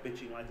 Stop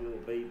bitching like a little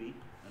baby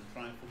and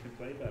try and fucking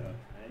play better.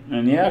 Eh?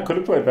 And yeah, I could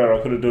have played better.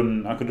 I could have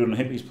done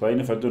Hippie's play,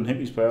 and if I'd done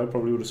Hippie's play, I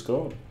probably would have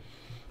scored.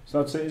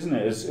 So that's it, isn't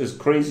it? As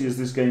crazy as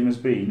this game has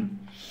been,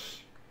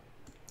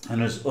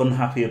 and as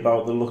unhappy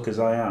about the luck as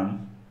I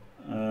am,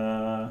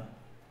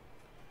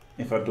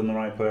 if I'd done the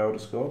right play, I would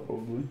have scored,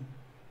 probably.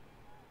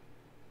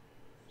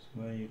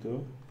 So there you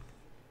go.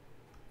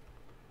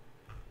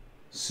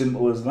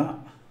 Simple as that.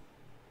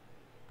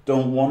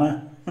 Don't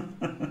wanna.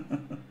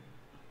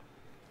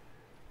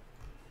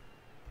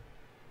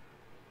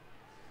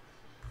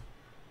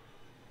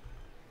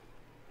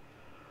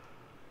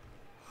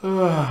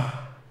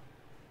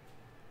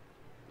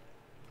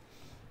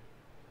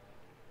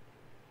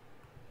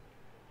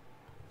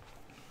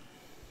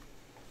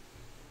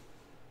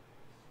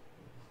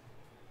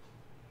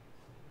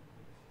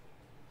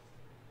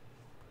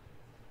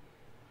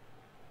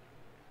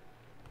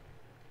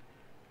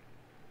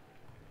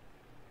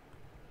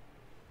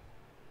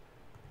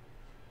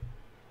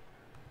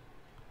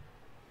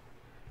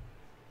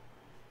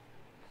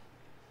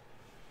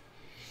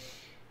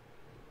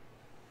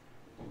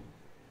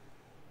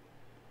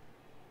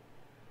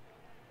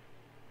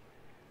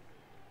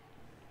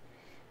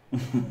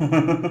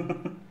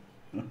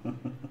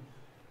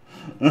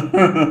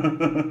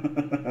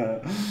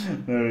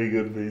 Very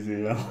good,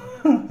 BCL.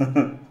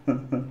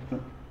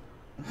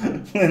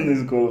 When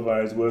this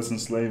qualifier is worse than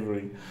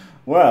slavery.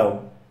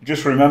 Well,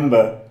 just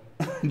remember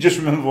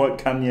what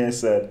Kanye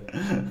said.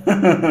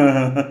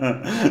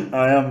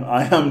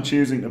 I am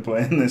choosing to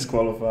play in this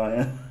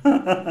qualifier.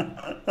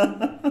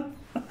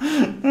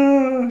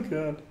 Oh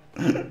God.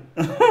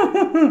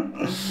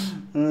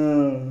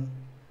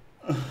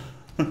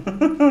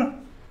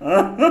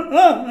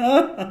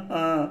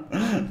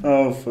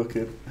 Oh, fuck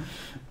it.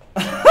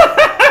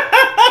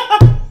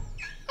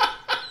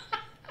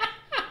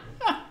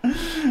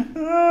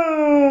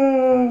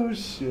 Oh,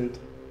 shit.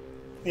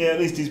 Yeah, at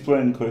least he's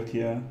playing quick,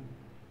 yeah.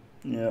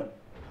 Yeah.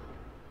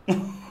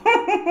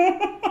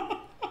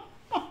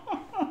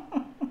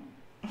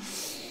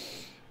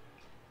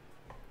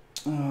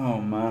 Oh,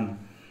 man.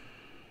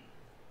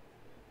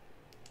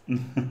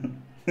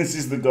 This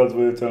is the God's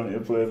way of telling me to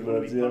play,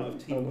 lads. Yeah. Part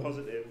of Team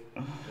Positive,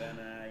 then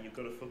you've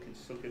got to fucking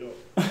suck it up.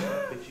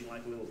 Stop bitching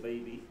like a little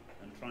baby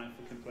and try and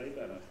fucking play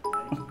better.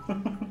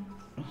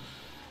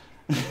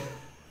 Right?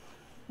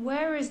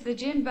 Where is the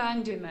Jim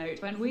Banged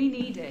emote when we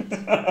need it?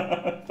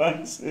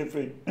 Thanks,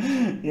 Hippie.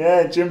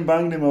 Yeah, Jim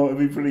Banged emote would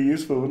be pretty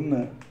useful, wouldn't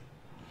it?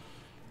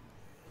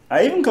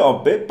 I even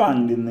got a bit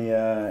banged in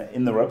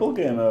the Rebel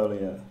game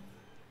earlier.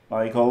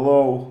 Like,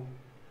 although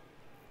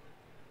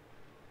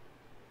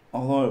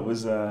it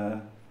was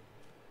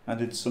I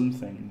did some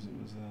things. It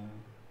was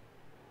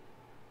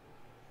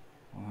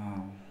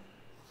wow.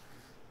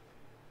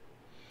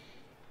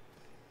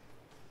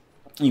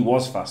 He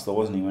was fast though,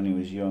 wasn't he, when he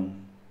was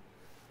young?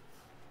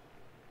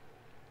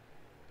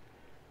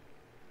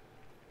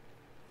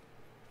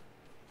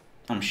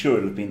 I'm sure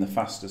it'd have been the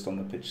fastest on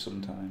the pitch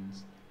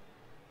sometimes.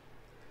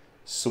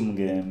 Some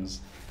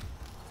games.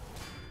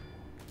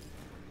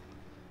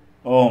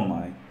 Oh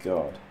my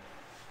God.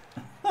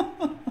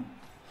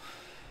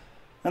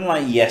 And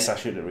like, yes, I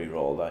should have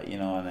re-rolled that, you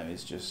know, and it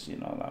was just, you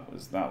know,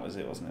 that was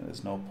it, wasn't it?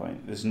 There's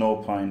no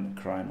point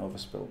crying over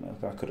spilled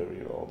milk. I could have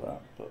re-rolled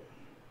that, but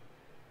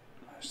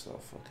I just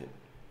thought, fuck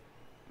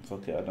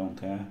it, I don't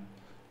care,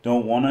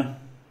 don't wanna.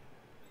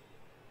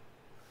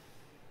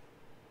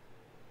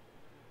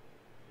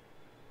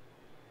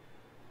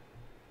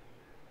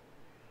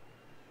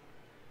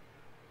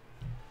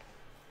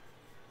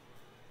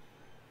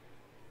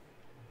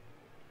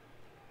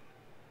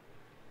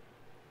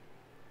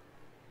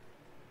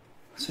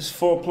 There's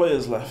 4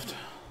 players left.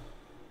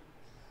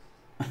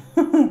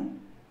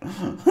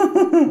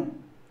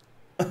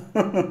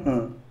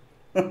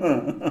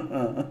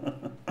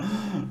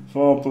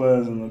 4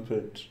 players on the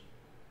pitch.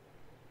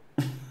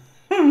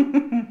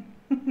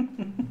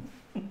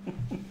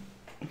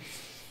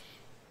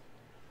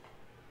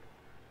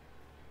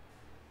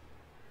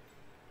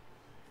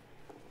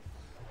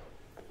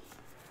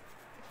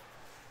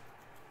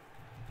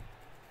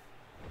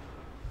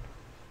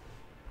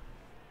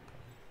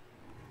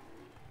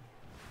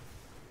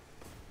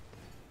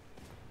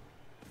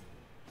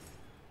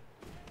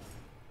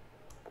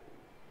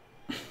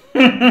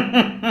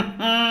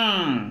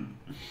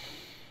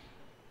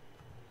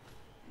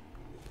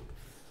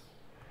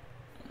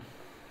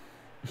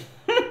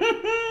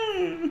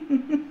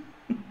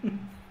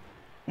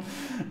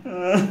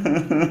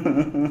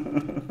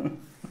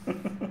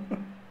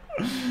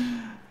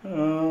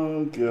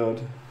 Oh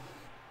God.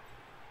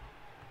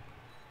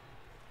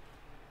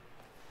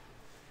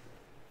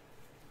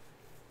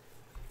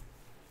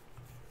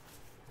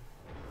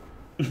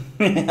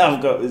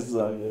 I've got this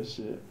Zaga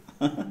shit.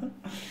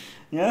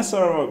 Yeah,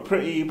 sorry,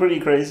 pretty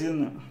crazy,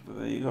 isn't it? But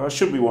there you go. I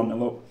should be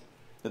 1-0 up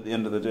at the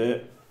end of the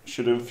day.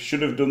 Should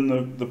have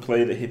done the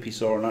play that Hippie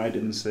saw and I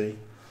didn't see,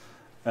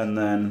 and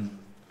then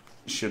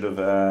should have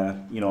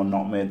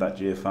not made that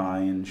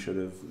GFI and should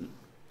have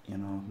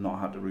not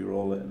had to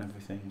re-roll it and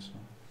everything. So.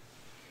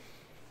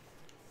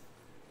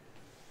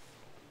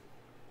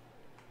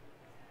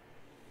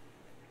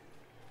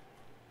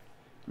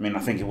 I mean, I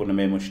think it wouldn't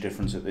have made much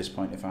difference at this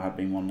point if I had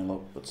been 1-0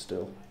 up, but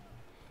still,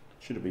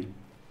 should have been.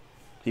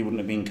 He wouldn't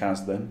have been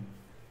cast then.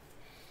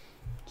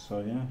 So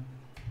yeah,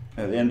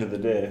 at the end of the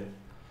day,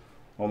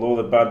 although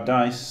the bad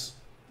dice,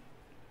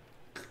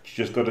 you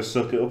just got to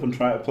suck it up and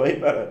try to play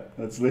better.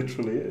 That's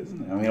literally it,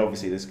 isn't it? I mean,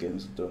 obviously this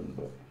game's done,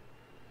 but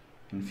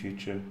in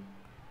future,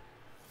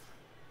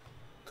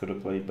 could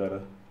have played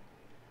better.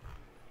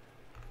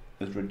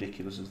 As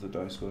ridiculous as the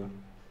dice were.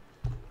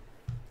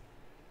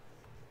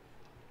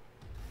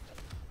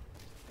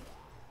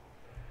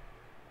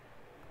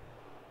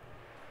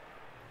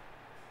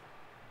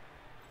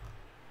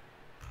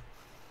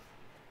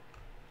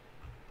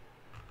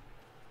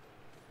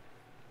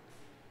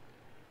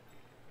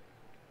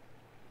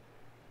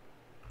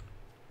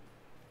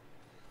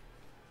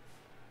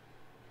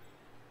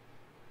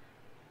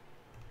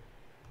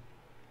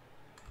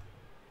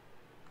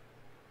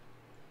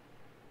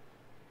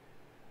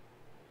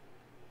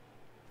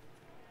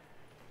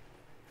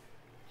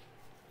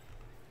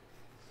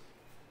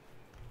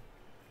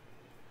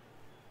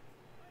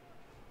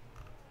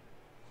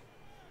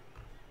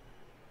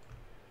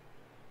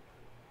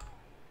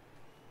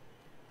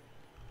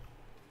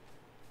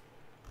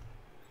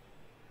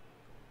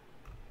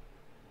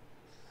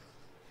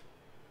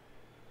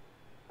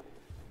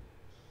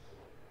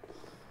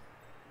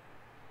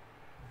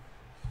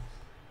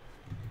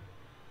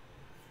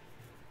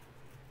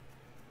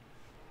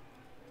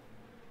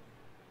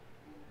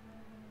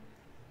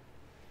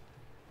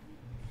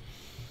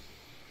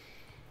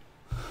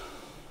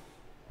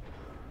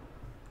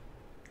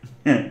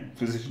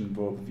 Position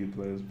both of your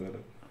players better.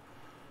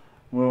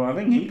 Well, I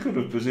think he could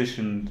have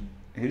positioned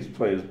his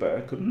players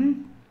better,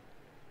 couldn't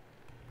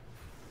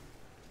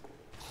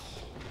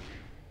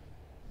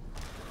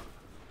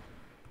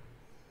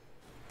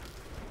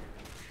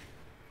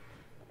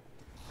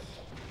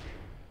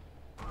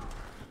he?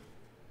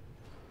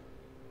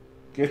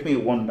 Gave me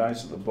 1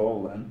 dice at the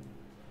ball then,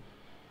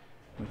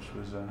 which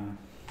was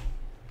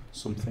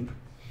something.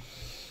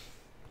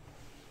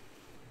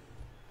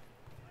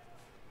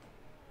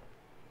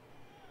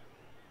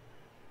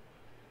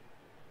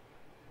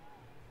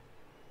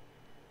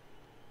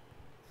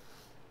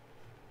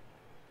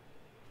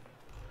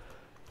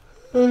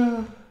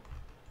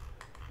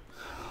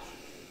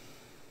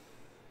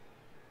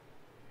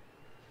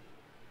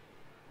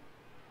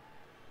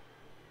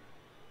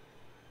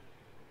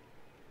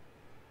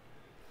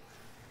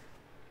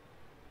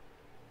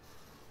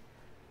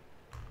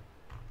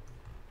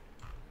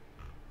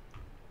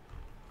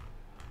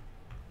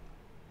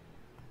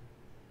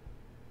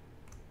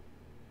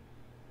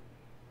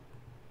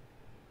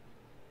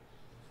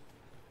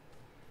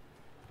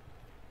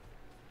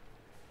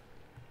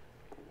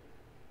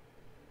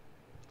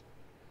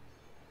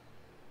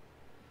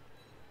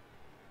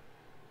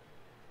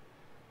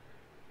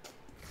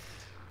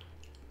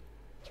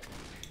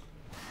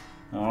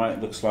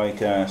 Alright, looks like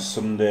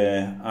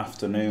Sunday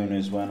afternoon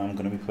is when I'm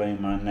going to be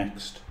playing my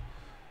next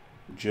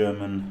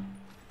German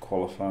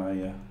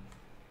qualifier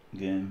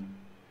game.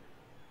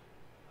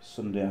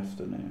 Sunday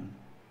afternoon.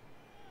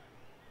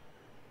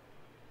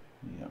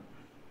 Yep.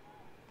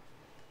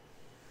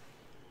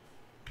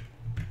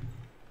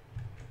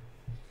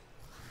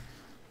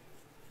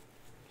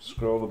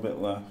 Scroll a bit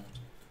left.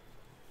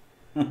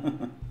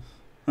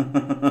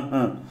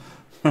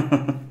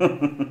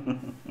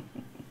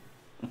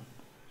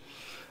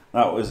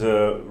 That was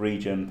a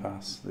regen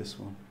pass, this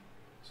one.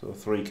 So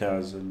 3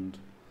 KOs and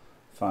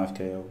 5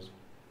 KOs.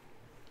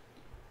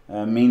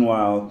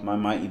 Meanwhile, my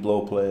Mighty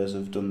Blow players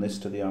have done this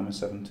to the Armour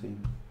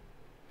 17.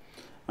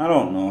 I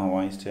don't know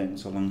why he's taking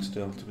so long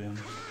still, to be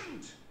honest.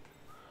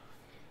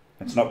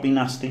 Let's not be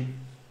nasty.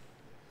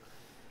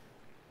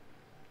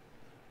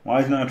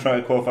 Why didn't I try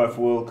to qualify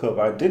for World Cup?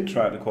 I did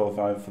try to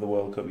qualify for the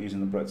World Cup using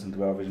the Brits and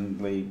Cabal Vision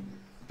League,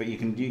 but you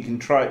can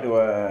try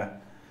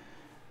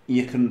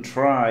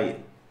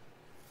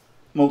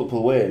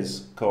multiple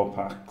ways core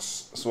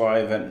packs. So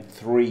I entered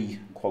 3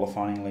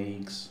 qualifying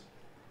leagues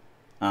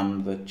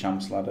and the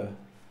Champs Ladder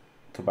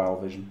Cabal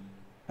Vision.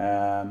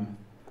 And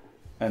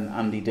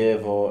Andy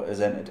Davo has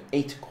entered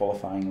 8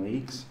 qualifying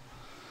leagues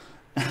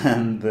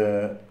and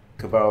the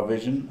Cabal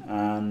Vision,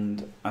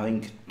 and I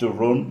think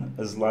Durun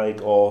as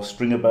or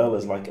Stringer Bell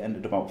has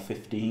entered about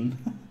 15.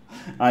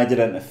 I did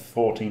enter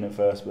 14 at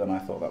first, but then I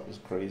thought that was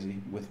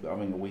crazy with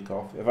having a week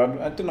off. If I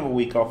didn't have a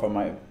week off, I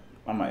might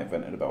have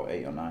entered about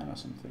 8 or 9 or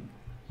something.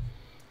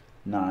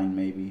 9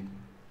 maybe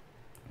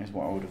is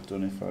what I would have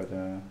done if I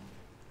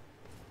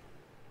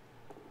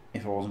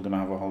wasn't going to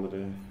have a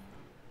holiday.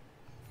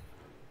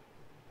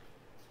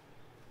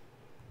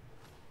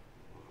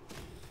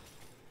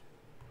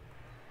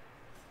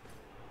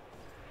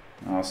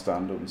 I'll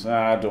stand up and say,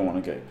 I don't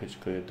want to get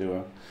pitch clear, do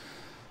I?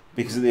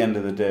 Because at the end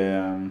of the day,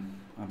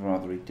 I'd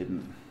rather he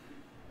didn't.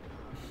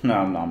 No,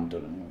 I'm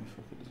done anyway.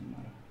 Fuck it, doesn't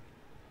matter.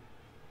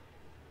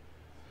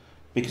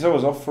 Because I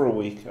was off for a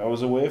week. I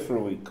was away for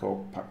a week,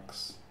 called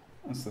PAX.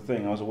 That's the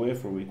thing. I was away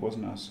for a week,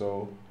 wasn't I?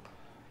 So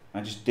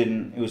I just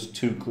didn't. It was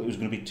going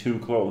to be too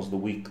close. The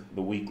week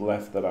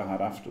left that I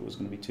had after was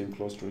going to be too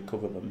close to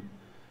recover them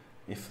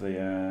if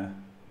they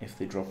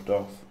dropped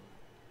off.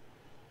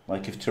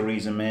 Like if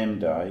Theresa May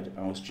died,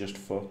 I was just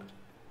fucked.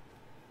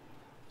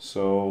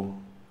 So,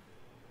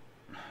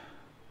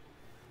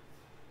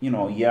 yeah,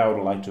 I would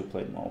have liked to have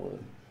played more with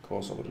him. Of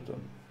course I would have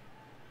done.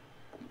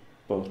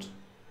 But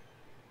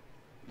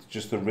it's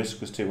just the risk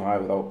was too high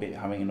without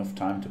having enough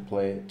time to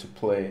play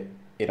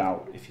it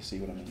out, if you see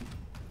what I mean.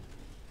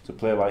 To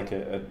play like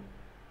a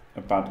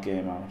bad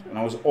game out. And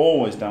I was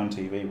always down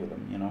TV with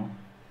him,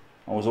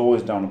 I was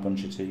always down a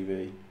bunch of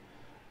TV.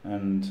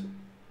 And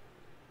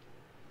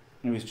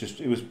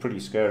it was pretty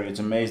scary.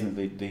 It's amazing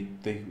that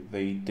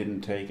they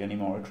didn't take any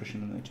more attrition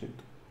than they took,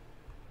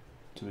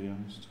 to be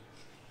honest.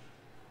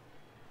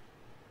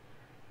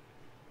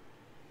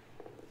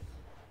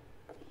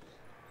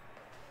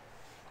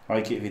 I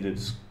like it if he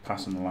did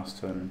pass in the last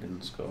turn and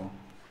didn't score.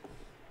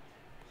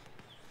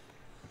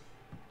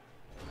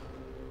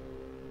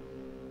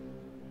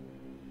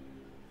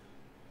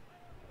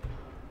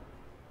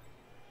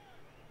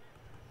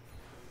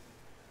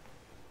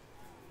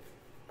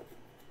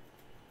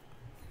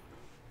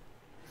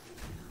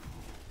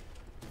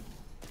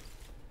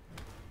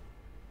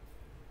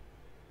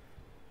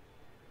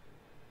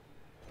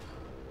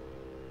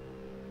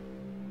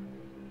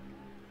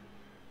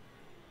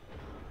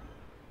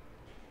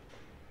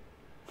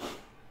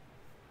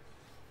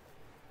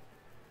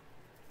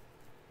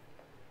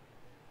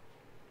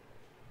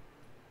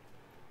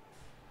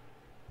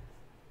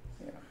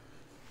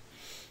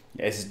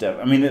 This is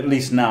I mean, at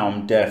least now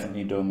I'm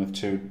definitely done with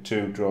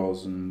two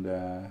draws and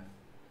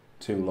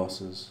 2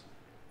 losses.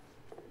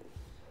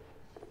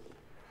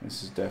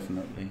 This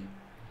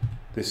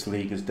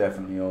league is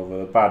definitely over.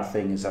 The bad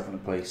thing is having to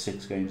play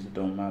 6 games that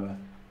don't matter.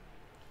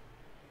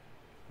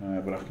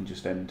 But I can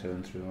just end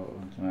turn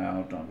through.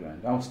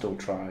 I'll still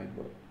try,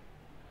 but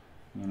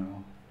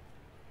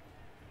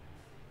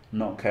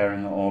not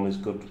caring at all is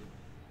good.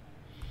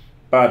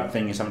 Bad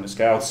thing is having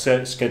to I'll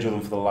schedule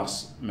them for the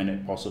last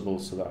minute possible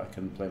so that I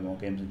can play more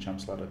games in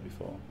Champs Ladder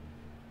before.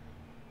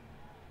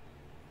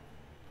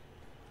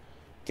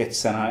 Get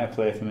Senai to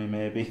play for me,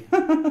 maybe.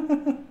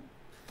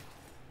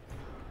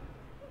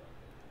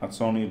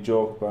 That's only a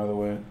joke, by the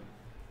way.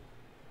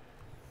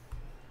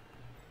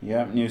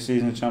 Yeah, new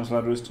season of Champs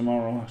Ladder is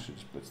tomorrow. I should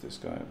split this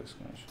guy.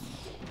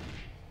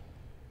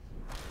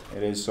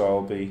 It is, so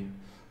I'll be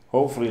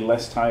hopefully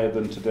less tired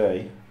than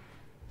today.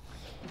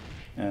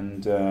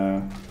 And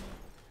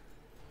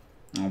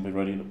I'll be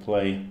ready to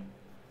play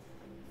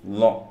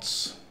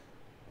lots.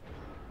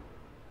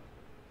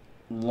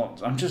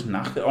 I'm just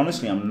knackered.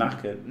 Honestly, I'm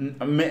knackered.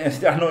 I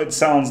know it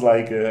sounds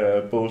like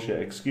a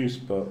bullshit excuse,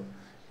 but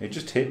it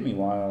just hit me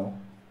while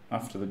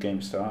after the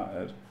game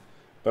started.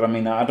 But I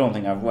mean, I don't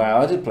think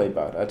I did play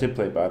bad. I did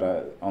play bad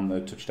on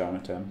the touchdown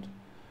attempt,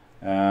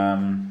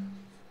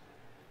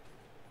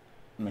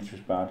 which was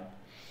bad.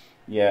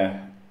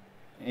 Yeah,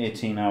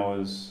 18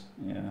 hours.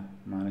 Yeah,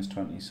 minus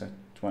 20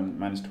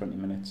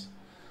 minutes.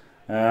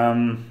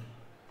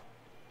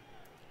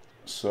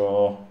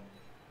 So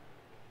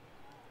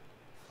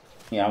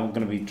yeah, I'm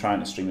going to be trying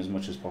to stream as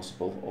much as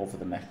possible over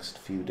the next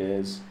few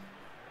days.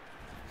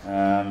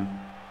 The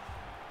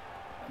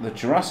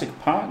Jurassic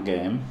Park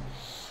game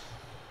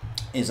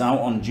is out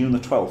on June the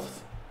 12th.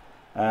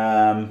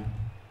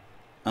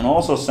 And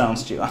also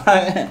sounds stupid,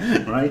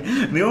 right?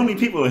 The only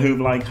people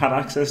who've had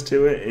access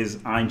to it is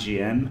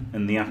IGN,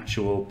 and the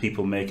actual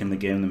people making the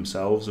game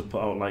themselves have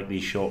put out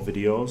these short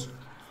videos.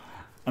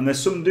 And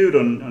there's some dude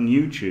on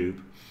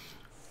YouTube,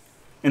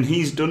 and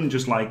he's done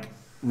just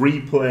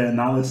replay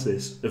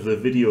analysis of the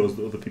videos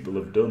that other people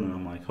have done, and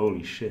I'm like,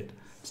 holy shit,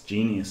 It's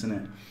genius, isn't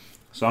it?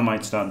 So I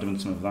might start doing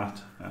some of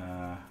that.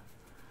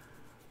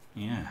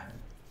 Yeah.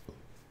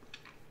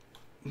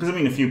 Because I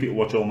mean, a few people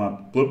watch all my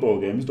Blood Bowl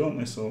games, don't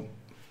they? So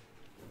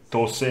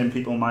those same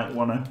people might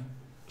want to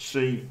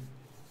see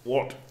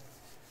what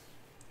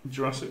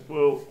Jurassic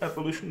World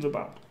Evolution's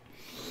about.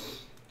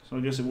 So I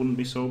guess it wouldn't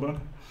be so bad.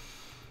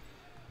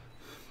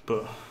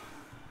 But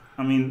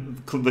I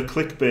mean, the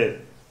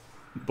clickbait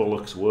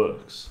bollocks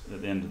works.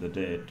 At the end of the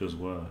day, it does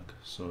work.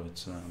 So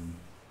it's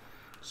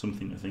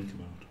something to think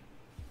about.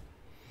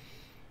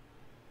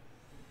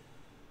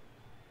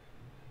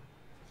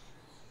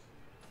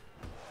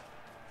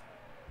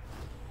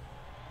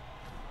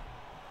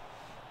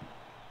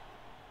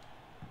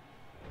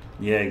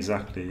 Yeah,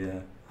 exactly,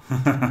 yeah.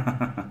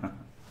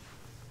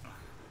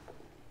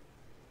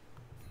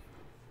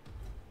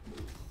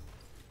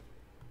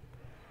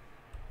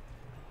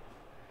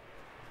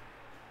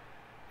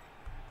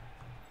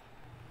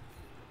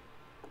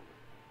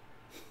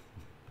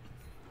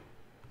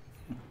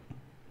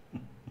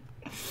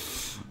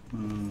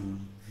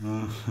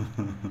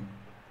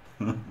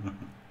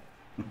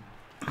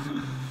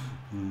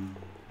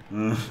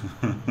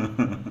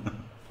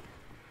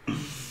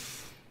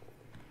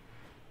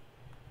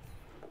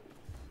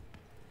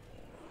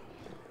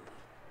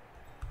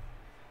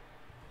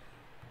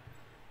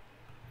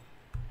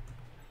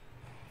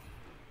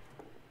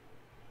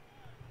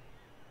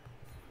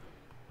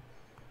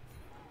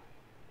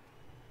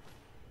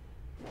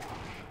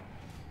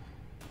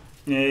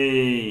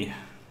 Yay!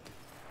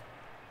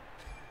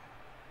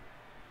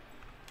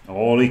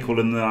 All equal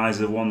in the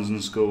eyes of ones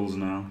and skulls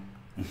now.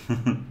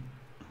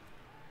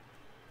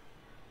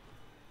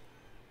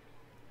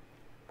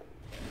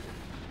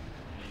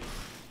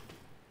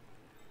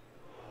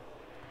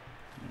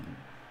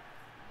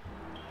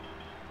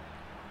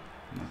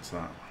 That's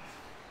that.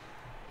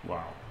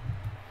 Wow.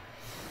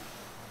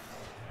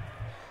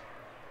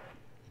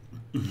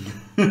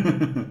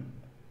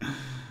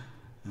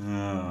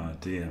 Oh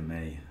dear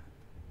me.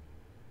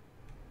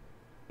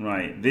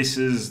 Right, this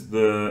is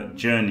the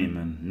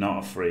Journeyman, not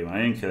a free one.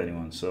 I didn't kill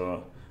anyone,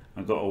 so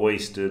I got a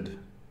wasted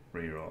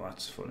reroll.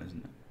 That's fun,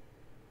 isn't it?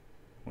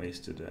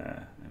 Wasted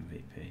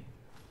MVP.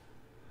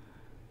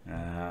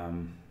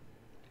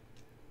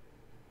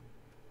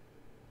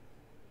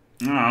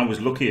 I was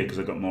luckier because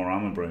I got more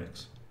armor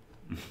breaks.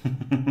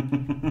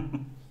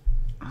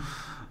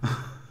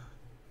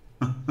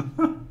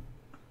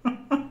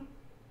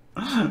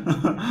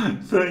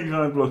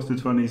 35 blocks to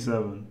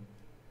 27.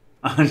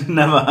 I've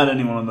never had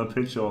anyone on the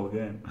pitch all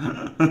game.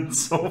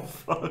 It's so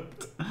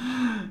fucked. Let's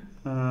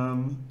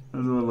have a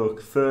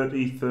look.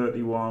 30,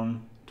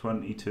 31,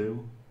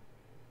 22.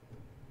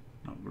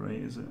 Not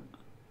great, is it?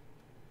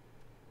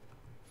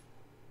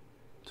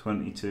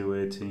 22,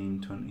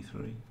 18,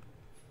 23.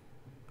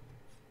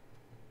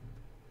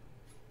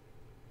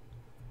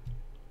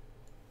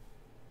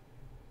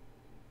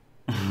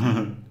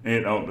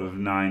 Eight out of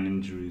 9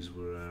 injuries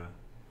were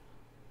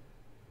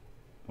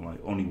like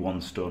only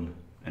 1 stun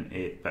and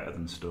 8 better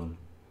than stun.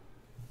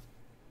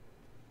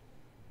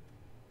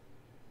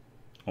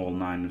 All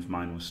 9 of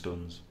mine were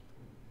stuns.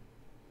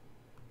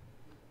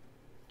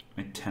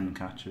 I made 10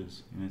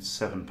 catches. I made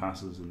 7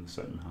 passes in the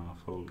second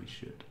half. Holy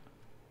shit.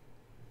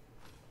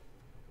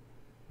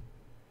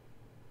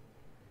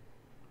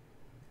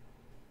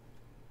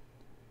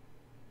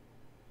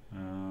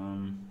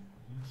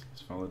 Yes,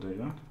 let's validate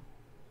that.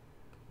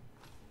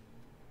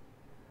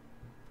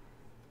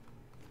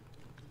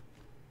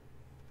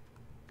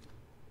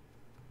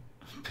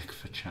 Pick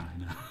for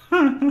China.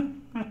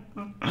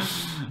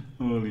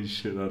 Holy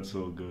shit, that's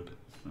so good.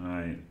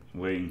 Right,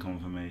 waiting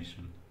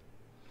confirmation.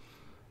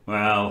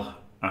 Well,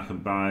 I can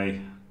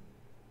buy...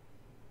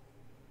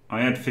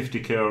 I had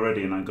 50k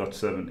already and I got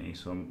 70,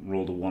 so I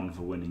rolled a 1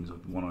 for winnings,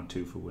 1 or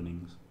 2 for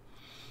winnings.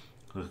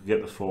 I could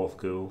get the 4th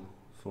goal.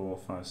 4,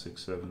 5,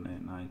 6, 7,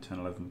 8, 9, 10,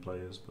 11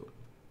 players, but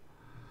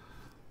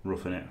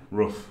rough in it.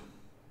 Rough.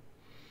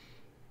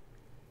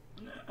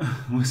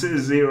 Was it a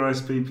 0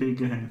 SPP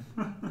game?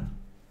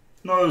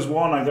 No, there was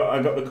 1. I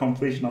got the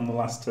completion on the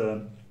last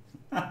turn.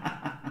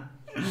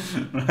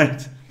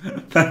 Right.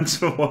 Thanks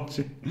for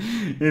watching.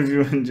 If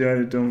you enjoyed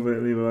it, don't forget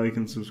to leave a like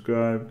and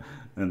subscribe,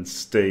 and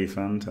stay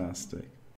fantastic.